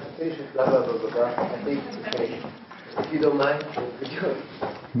think we have to finish it, blah, blah, blah, blah, blah. I think it's okay. If you don't mind, Bijoy.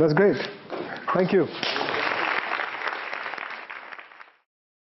 That's great. Thank you.